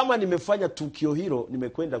 Kwamba kama nimefanya tukio hilo,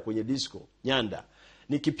 nimekwenda kwenye disco nyanda,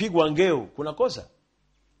 nikipigwa ngeo, kuna kosa?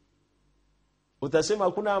 Utasema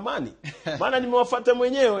hakuna amani? Maana nimewafuata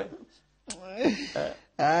mwenyewe.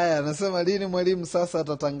 Haya, anasema lini mwalimu sasa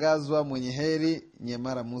atatangazwa mwenye heri?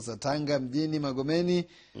 Nyemara Musa, Tanga mjini Magomeni.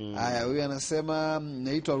 Haya, huyu anasema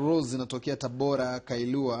naitwa Rose, natokea Tabora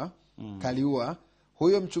Kaliua.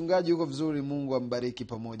 Huyo mchungaji yuko vizuri, Mungu ambariki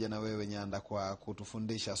pamoja na wewe nyanda kwa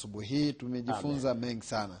kutufundisha asubuhi hii. Tumejifunza mengi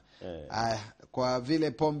sana. Haya, kwa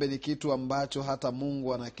vile pombe ni kitu ambacho hata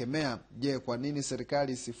Mungu anakemea, je, kwa nini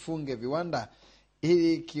serikali isifunge viwanda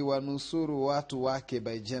ili kiwanusuru watu wake?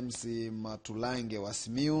 By James Matulange wa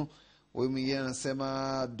Simiu. Huyu mwingine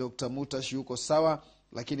anasema Dr. Mutashi yuko sawa,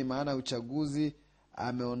 lakini maana uchaguzi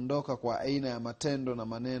ameondoka kwa aina ya matendo na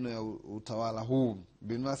maneno ya utawala huu.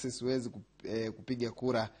 Binafsi siwezi kupiga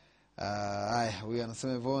kura. Haya, huyu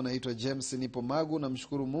anasema hivyo. Naitwa James, nipo Magu,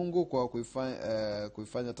 namshukuru Mungu kwa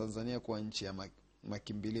kuifanya Tanzania kuwa nchi ya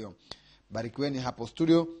makimbilio. Barikiweni hapo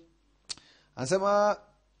studio. Anasema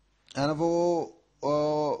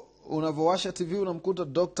unavowasha TV unamkuta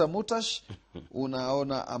Dr. Mutash,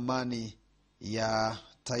 unaona amani ya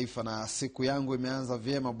taifa na siku yangu imeanza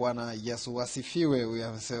vyema. Bwana Yesu wasifiwe. Huyu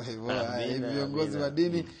anasema hivyo. Viongozi wa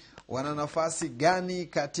dini wana nafasi gani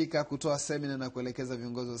katika kutoa semina na kuelekeza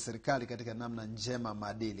viongozi wa serikali katika namna njema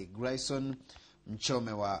maadili? Grayson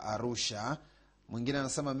Mchome wa Arusha. Mwingine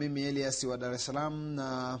anasema mimi Elias wa Dar es Salaam,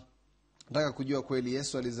 na nataka kujua kweli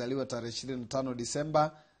Yesu alizaliwa tarehe 25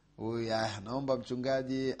 Disemba. Naomba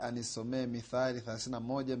mchungaji anisomee Mithali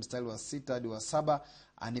 31 mstari wa 6 hadi wa 7,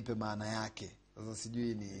 anipe maana yake. Sasa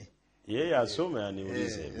sijui ni yeye asome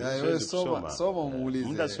aniulize. Soma umuulize.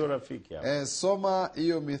 Muda sio rafiki hapa. Soma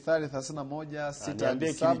hiyo Mithali 31 6 hadi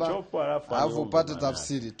 7 alafu upate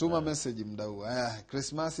tafsiri. Tuma message mdau.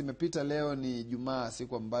 Christmas imepita, leo ni Ijumaa,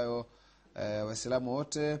 siku ambayo Waislamu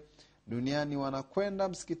wote duniani wanakwenda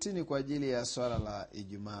msikitini kwa ajili ya swala la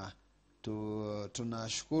Ijumaa.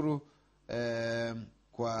 Tunashukuru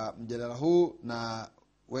kwa mjadala huu, na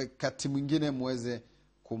wakati mwingine muweze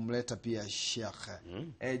kumleta pia Sheikh.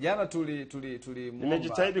 Jana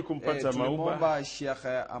nimejitahidi kumpata Mauba Sheikh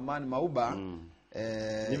Amani Mauba.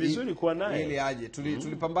 Ni vizuri kuwa naye ili aje.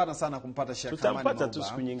 Tulipambana sana kumpata Sheikh Amani Mauba. Tutampata tu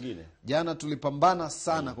siku nyingine. Jana tulipambana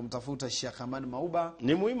sana kumtafuta Sheikh Amani Mauba.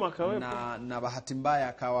 Ni muhimu akawepo. Na bahati mbaya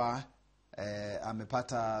akawa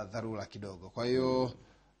amepata dharura kidogo. Kwa hiyo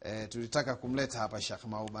tulitaka kumleta hapa Sheikh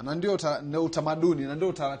Mauba. Na ndio utamaduni na ndio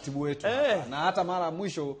utaratibu wetu. Na hata mara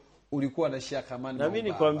mwisho ulikuwa na Sheikh Amani Mauba. Na mimi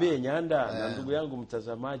nikwambie Nyanda na ndugu yangu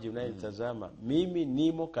mtazamaji unayenitazama, mimi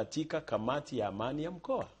nimo katika kamati ya amani ya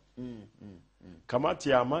mkoa. Kamati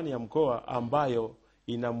ya amani ya mkoa ambayo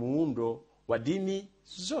ina muundo wa dini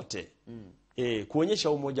zote. Kuonyesha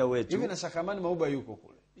umoja wetu. Hivi na Sheikh Amani Mauba yuko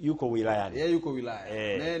kule? Yuko wilayani. Yeye yuko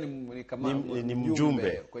wilaya. Ni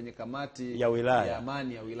mjumbe kwenye kamati ya wilaya ya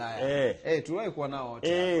amani ya wilaya. Tuliwahi kuwa nao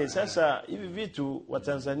wote. Sasa hivi vitu wa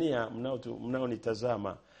Tanzania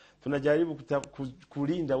mnaonitazama tunajaribu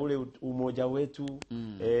kulinda ule umoja wetu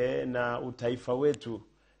na utaifa wetu.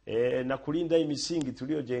 Na kulinda hii misingi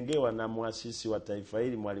tuliojengewa na muasisi wa taifa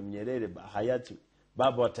hili Mwalimu Nyerere, hayati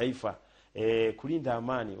baba wa taifa. Kulinda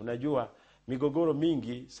amani. Unajua migogoro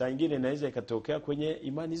mingi saa nyingine inaweza ikatokea kwenye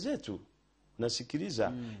imani zetu.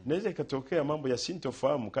 Nasikiliza. Inaweza ikatokea mambo ya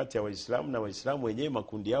sintofahamu kati ya Waislamu na Waislamu wenyewe,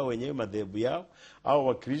 makundi yao wenyewe, madhehebu yao, au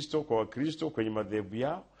Wakristo kwa Wakristo kwenye madhehebu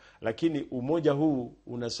yao, lakini umoja huu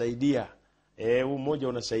unasaidia. Umoja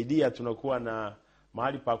unasaidia, tunakuwa na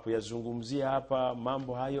mahali pa kuyazungumzia hapa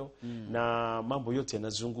mambo hayo. Na mambo yote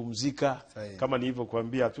yanazungumzika. Kama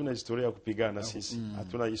nilivyokuambia, hatuna historia ya kupigana sisi.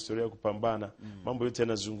 Hatuna historia ya kupambana. Mambo yote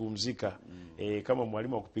yanazungumzika. Kama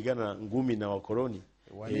mwalimu wa kupigana ngumi na wakoloni,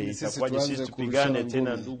 itakuwaje sisi tupigane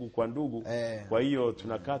tena ndugu kwa ndugu? Kwa hiyo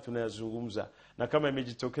tunakaa tunayazungumza. Na kama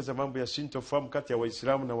imejitokeza mambo ya sintofahamu kati ya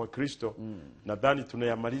Waislamu na Wakristo, nadhani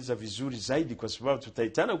tunayamaliza vizuri zaidi, kwa sababu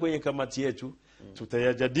tutaitana kwenye kamati yetu,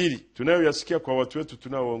 tutayajadili tunayoyasikia kwa watu wetu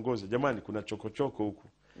tunaoongoza. Jamani, kuna chokochoko huku.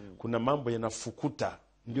 Kuna mambo yanafukuta,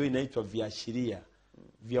 ndio inaitwa viashiria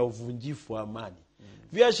vya uvunjifu wa amani.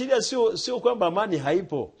 Viashiria sio kwamba amani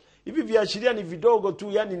haipo. Hivi viashiria ni vidogo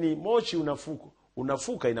tu, yani ni moshi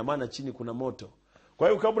unafuka, ina maana chini kuna moto. Kwa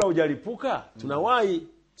hiyo kabla hujalipuka tunawahi.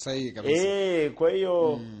 Sahihi kabisa.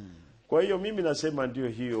 Kwa hiyo mimi nasema ndio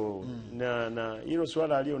hiyo. Na hilo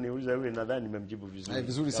swala alioniuliza yule nadhani nimemjibu vizuri.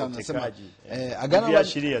 Vizuri sana. Nasema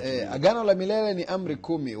agano la milele ni amri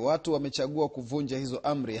 10. Watu wamechagua kuvunja hizo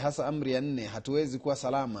amri, hasa amri ya 4. Hatuwezi kuwa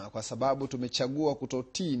salama kwa sababu tumechagua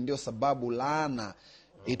kutotii, ndio sababu laana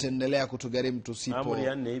itaendelea kutugharimu tusipo. Amri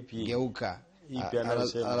ya 4 ipi? Geuka.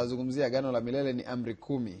 Anazungumzia agano la milele ni amri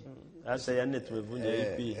 10. Sasa ya 4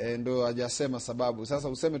 tumevunja ipi? Ndio hajasema sababu. Sasa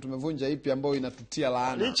useme tumevunja ipi ambayo inatutia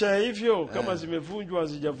laana. Licha ya hivyo, kama zimevunjwa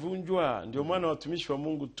hazijavunjwa, ndio maana watumishi wa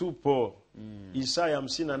Mungu tupo. Isaya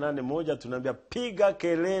 58:1 tunaambia piga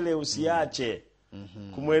kelele usiache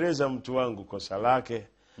kumweleza mtu wangu kosa lake.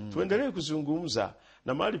 Tuendelee kuzungumza.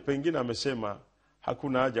 Na mahali pengine amesema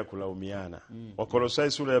hakuna haja kulaumiana.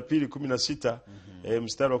 Wakolosai sura ya 2:16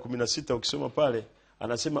 mstari wa 16 ukisoma pale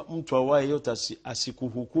anasema mtu awaye yote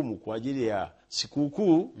asikuhukumu kwa ajili ya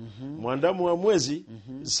sikukuu, mwandamo wa mwezi,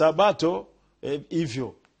 sabato,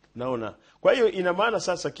 hivyo. Naona. Kwa hiyo ina maana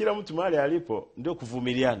sasa kila mtu mahali alipo ndio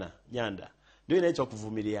kuvumiliana. Nyanda ndio inaitwa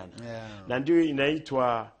kuvumiliana. Na ndio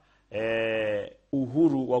inaitwa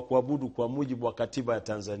uhuru wa kuabudu kwa mujibu wa katiba ya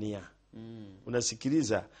Tanzania.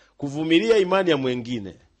 Unasikiliza? Kuvumilia imani ya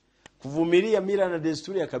mwingine, kuvumilia mila na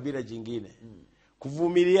desturi ya kabila jingine,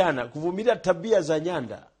 kuvumiliana, kuvumilia tabia za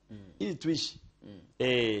Nyanda ili tuishi.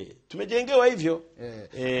 Tumejengewa hivyo.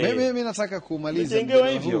 Mimi nataka kumaliza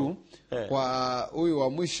hivyo kwa huyu wa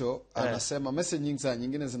mwisho. Anasema message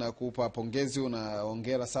nyingine zinakupa pongezi,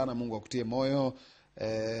 unaongera sana, Mungu akutie moyo.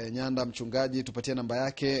 Nyanda mchungaji, tupatie namba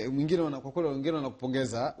yake. Mwingine kwa kweli wengine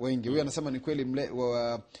wanakupongeza wengi. Huyu anasema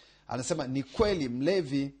ni kweli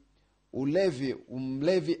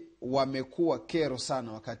mlevi wamekuwa kero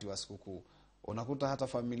sana wakati wa sikukuu. Unakuta hata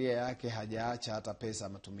familia yake hajaacha hata pesa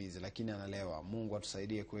matumizi, lakini analewa. Mungu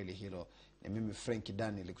atusaidie kweli hilo. Ni mimi Frank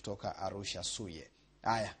Daniel kutoka Arusha Suye.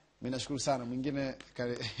 Haya, mimi nashukuru sana. Mwingine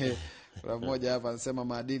kuna mmoja hapa anasema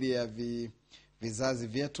maadili ya vizazi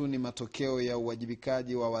vyetu ni matokeo ya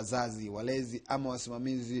uwajibikaji wa wazazi, walezi ama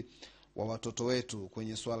wasimamizi wa watoto wetu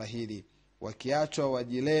kwenye swala hili. Wakiachwa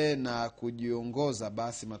wajilee na kujiongoza,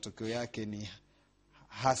 basi matokeo yake ni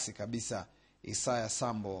hasi kabisa. Isaya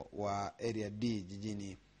Sambo wa area D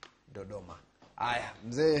jijini Dodoma. Haya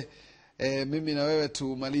mzee, mimi na wewe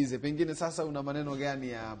tumalize. Pengine sasa una maneno gani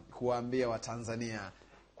ya kuwaambia Watanzania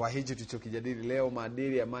kwa hichi tulichokijadili leo,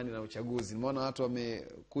 maadili, amani na uchaguzi? Nimeona watu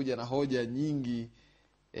wamekuja na hoja nyingi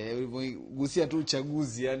ulivyogusia tu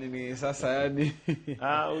uchaguzi, yani ni sasa yani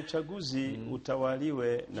uchaguzi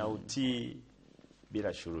utawaliwe na utii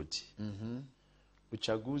bila shuruti.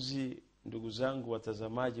 Uchaguzi, ndugu zangu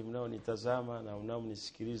watazamaji mnaonitazama na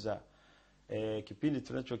mnaonisikiliza, kipindi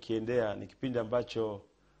tunachokiendea ni kipindi ambacho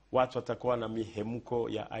watu watakuwa na mihemko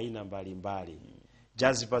ya aina mbalimbali,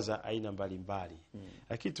 jaziba za aina mbalimbali.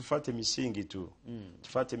 Lakini tufuate misingi tu.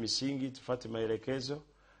 Tufuate misingi, tufuate maelekezo.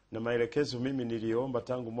 Na maelekezo mimi niliomba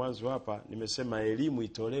tangu mwanzo hapa, nimesema elimu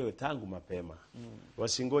itolewe tangu mapema.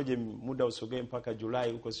 Wasingoje muda usogee mpaka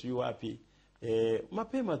Julai huko sijui wapi.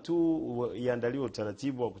 Mapema tu iandaliwe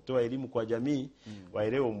utaratibu wa kutoa elimu kwa jamii,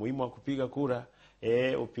 waelewe umuhimu wa kupiga kura,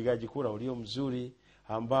 upigaji kura ulio mzuri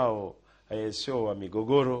ambao sio wa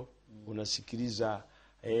migogoro, unasikiliza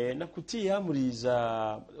na kutii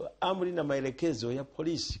amri na maelekezo ya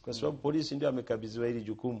polisi, kwa sababu polisi ndio amekabidhiwa hili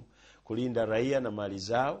jukumu kulinda raia na mali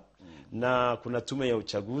zao. Na kuna tume ya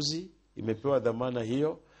uchaguzi imepewa dhamana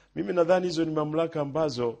hiyo. Mimi nadhani hizo ni mamlaka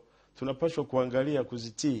ambazo tunapaswa kuangalia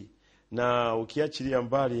kuzitii, na ukiachilia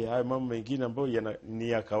mbali haya mambo mengine ambayo ni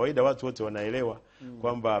ya kawaida, watu wote wanaelewa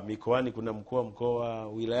kwamba mikoani kuna mkuu wa mkoa,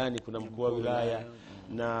 wilayani kuna mkuu wa wilaya,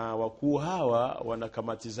 na wakuu hawa wana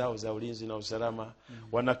kamati zao za ulinzi na usalama.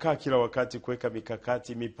 Wanakaa kila wakati kuweka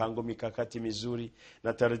mikakati mizuri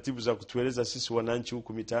na taratibu za kutueleza sisi wananchi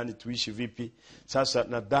huku mitaani tuishi vipi. Sasa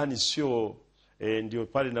nadhani sio ndio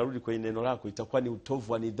pale narudi kwenye neno lako, itakuwa ni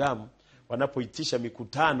utovu wa nidhamu wanapoitisha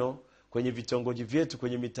mikutano kwenye vitongoji vyetu,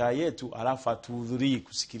 kwenye mitaa yetu, alafu hatuhudhurii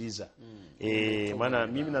kusikiliza. Maana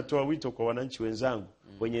mimi natoa wito kwa wananchi wenzangu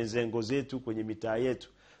kwenye zengo zetu, kwenye mitaa yetu,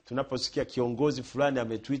 tunaposikia kiongozi fulani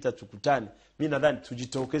ametuita tukutane, mimi nadhani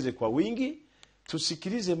tujitokeze kwa wingi,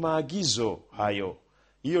 tusikilize maagizo hayo.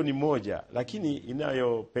 Hiyo ni moja. Lakini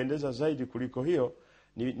inayopendeza zaidi kuliko hiyo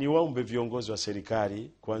ni waombe viongozi wa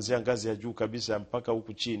serikali kuanzia ngazi ya juu kabisa mpaka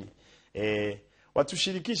huku chini,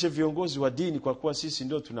 watushirikishe viongozi wa dini, kwa kuwa sisi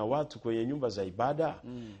ndio tuna watu kwenye nyumba za ibada.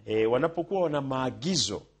 Wanapokuwa wana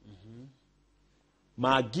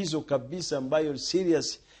maagizo kabisa ambayo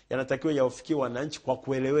serious yanatakiwa yawafikie wananchi kwa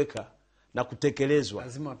kueleweka na kutekelezwa,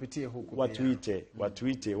 lazima wapitie huko.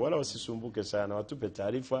 Watuite wala wasisumbuke sana, watupe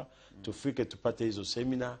taarifa, tufike tupate hizo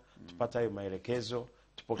semina, tupate hayo maelekezo,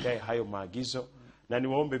 tupokee hayo maagizo. Na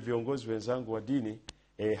niwaombe viongozi wenzangu wa dini,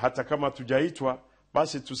 hata kama tujaitwa,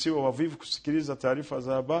 basi tusiwe wavivu kusikiliza taarifa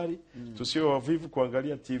za habari, tusiwe wavivu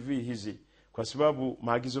kuangalia TV hizi, kwa sababu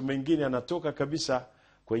maagizo mengine yanatoka kabisa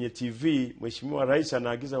kwenye TV. Mheshimiwa Rais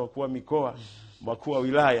anaagiza wakuu wa mikoa, wakuu wa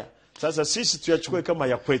wilaya. Sasa sisi tuyachukue kama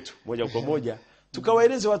ya kwetu moja kwa moja,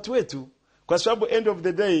 tukawaeleze watu wetu, kwa sababu end of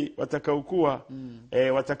the day watakaokuwa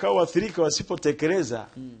watakaoathirika wasipotekeleza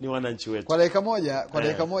ni wananchi wetu. Kwa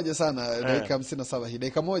dakika moja sana, dakika 57 hii.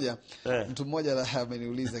 Dakika moja, mtu mmoja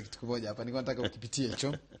ameniuliza kitu kimoja hapa, nilikuwa nataka ukipitie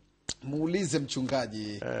hicho. Muulize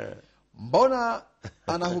mchungaji, mbona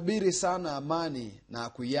anahubiri sana amani na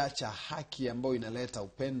kuiacha haki ambayo inaleta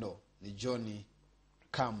upendo? Ni Johnny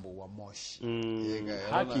Kambu wa Moshi.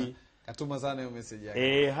 Haki katuma sana hiyo message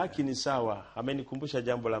yake. Haki ni sawa. Amenikumbusha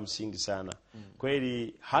jambo la msingi sana.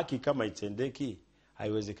 Kweli haki kama itendeki,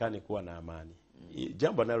 haiwezekani kuwa na amani.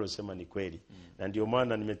 Jambo analosema ni kweli. Na ndio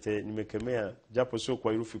maana nimekemea, japo sio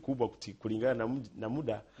kwa herufi kubwa kulingana na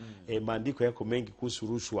muda, maandiko yako mengi kuhusu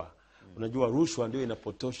rushwa. Unajua rushwa ndio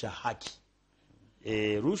inapotosha haki.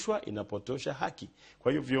 Rushwa inapotosha haki.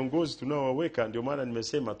 Kwa hiyo viongozi tunaowaweka, ndio maana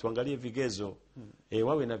nimesema tuangalie vigezo.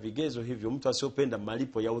 Wawe na vigezo hivyo. Mtu asiopenda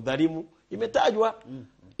malipo ya udhalimu imetajwa.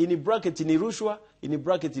 In bracket ni rushwa, in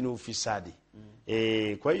bracket ni ufisadi.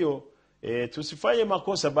 Kwa hiyo tusifanye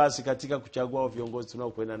makosa basi katika kuchagua viongozi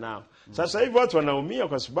tunaokwenda nao. Sasa hivi watu wanaumia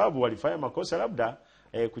kwa sababu walifanya makosa labda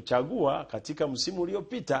kuchagua katika msimu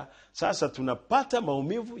uliopita. Sasa tunapata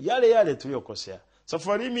maumivu yale tuliyokosea.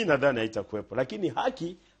 Safari mimi nadhani haitakuwepo, lakini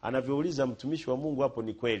haki anavyouliza mtumishi wa Mungu hapo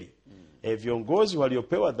ni kweli. Viongozi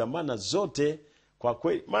waliopewa dhamana zote, kwa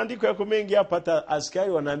kweli maandiko yako mengi hapa, hata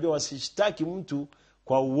askari wanaambiwa wasishtaki mtu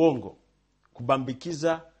kwa uongo,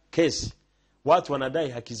 kubambikiza kesi. Watu wanadai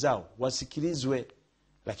haki zao, wasikilizwe.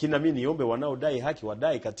 Lakini mimi niombe wanaodai haki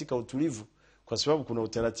wadai katika utulivu, kwa sababu kuna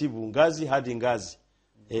utaratibu ngazi hadi ngazi.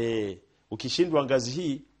 Ukishindwa ngazi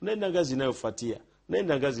hii, unaenda ngazi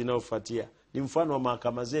inayofuatia. Ni mfano wa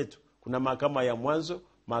mahakama zetu. Kuna mahakama ya mwanzo,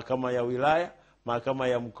 mahakama ya wilaya, mahakama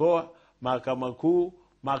ya mkoa, mahakama kuu,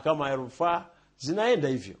 mahakama ya rufaa, zinaenda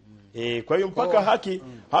hivyo. Kwa hiyo mpaka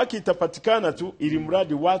haki itapatikana tu, ili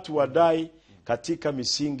mradi watu wadai katika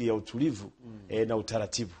misingi ya utulivu na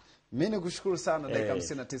utaratibu. Mimi nikushukuru sana, dakika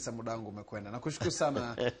 59 muda wangu umekwenda. Nakushukuru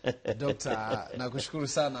sana Dr. Nakushukuru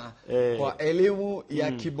sana kwa elimu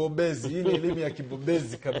ya kibobezi. Hii ni elimu ya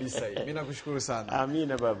kibobezi kabisa hii. Mimi nakushukuru sana.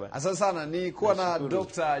 Amina baba. Asante sana. Ni kuwa na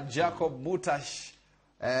Dr. Jacob Mutashi,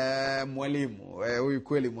 mwalimu. Huyu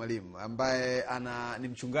kweli mwalimu ambaye ni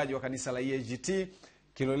mchungaji wa kanisa la EAGT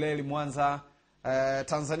Kiloleli, Mwanza,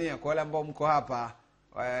 Tanzania. Kwa wale ambao mko hapa,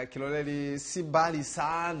 Kiloleli si mbali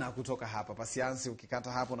sana kutoka hapa. Pasiansi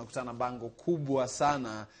ukikata hapo unakutana na bango kubwa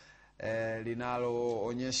sana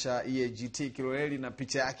linaloonyesha EAGT Kiloleli na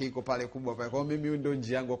picha yake iko pale kubwa pale. Kwa hiyo mimi ndio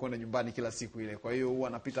njia yangu kwenda nyumbani kila siku ile. Kwa hiyo huwa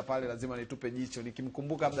napita pale, lazima nitupe jicho.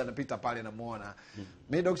 Nikimkumbuka labda napita pale namuona.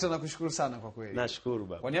 Mimi Dr. nakushukuru sana kwa kweli. Nashukuru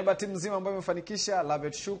baba. Kwa niaba ya timu nzima ambayo imefanikisha,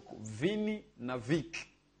 Lavet Shuk, Vini na Vic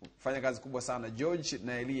fanya kazi kubwa sana. George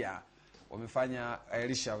na Elisha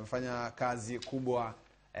wamefanya kazi kubwa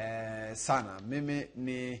sana. Mimi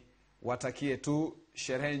ni watakie tu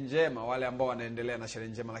sherehe njema wale ambao wanaendelea na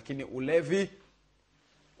sherehe njema, lakini ulevi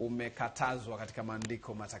umekatazwa katika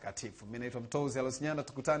maandiko matakatifu. Mimi naitwa Mtozi Alosinyanda.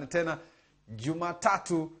 Tukutane tena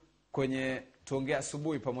Jumatatu kwenye Tuongee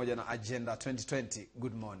Asubuhi pamoja na Agenda 2020.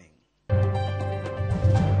 Good morning.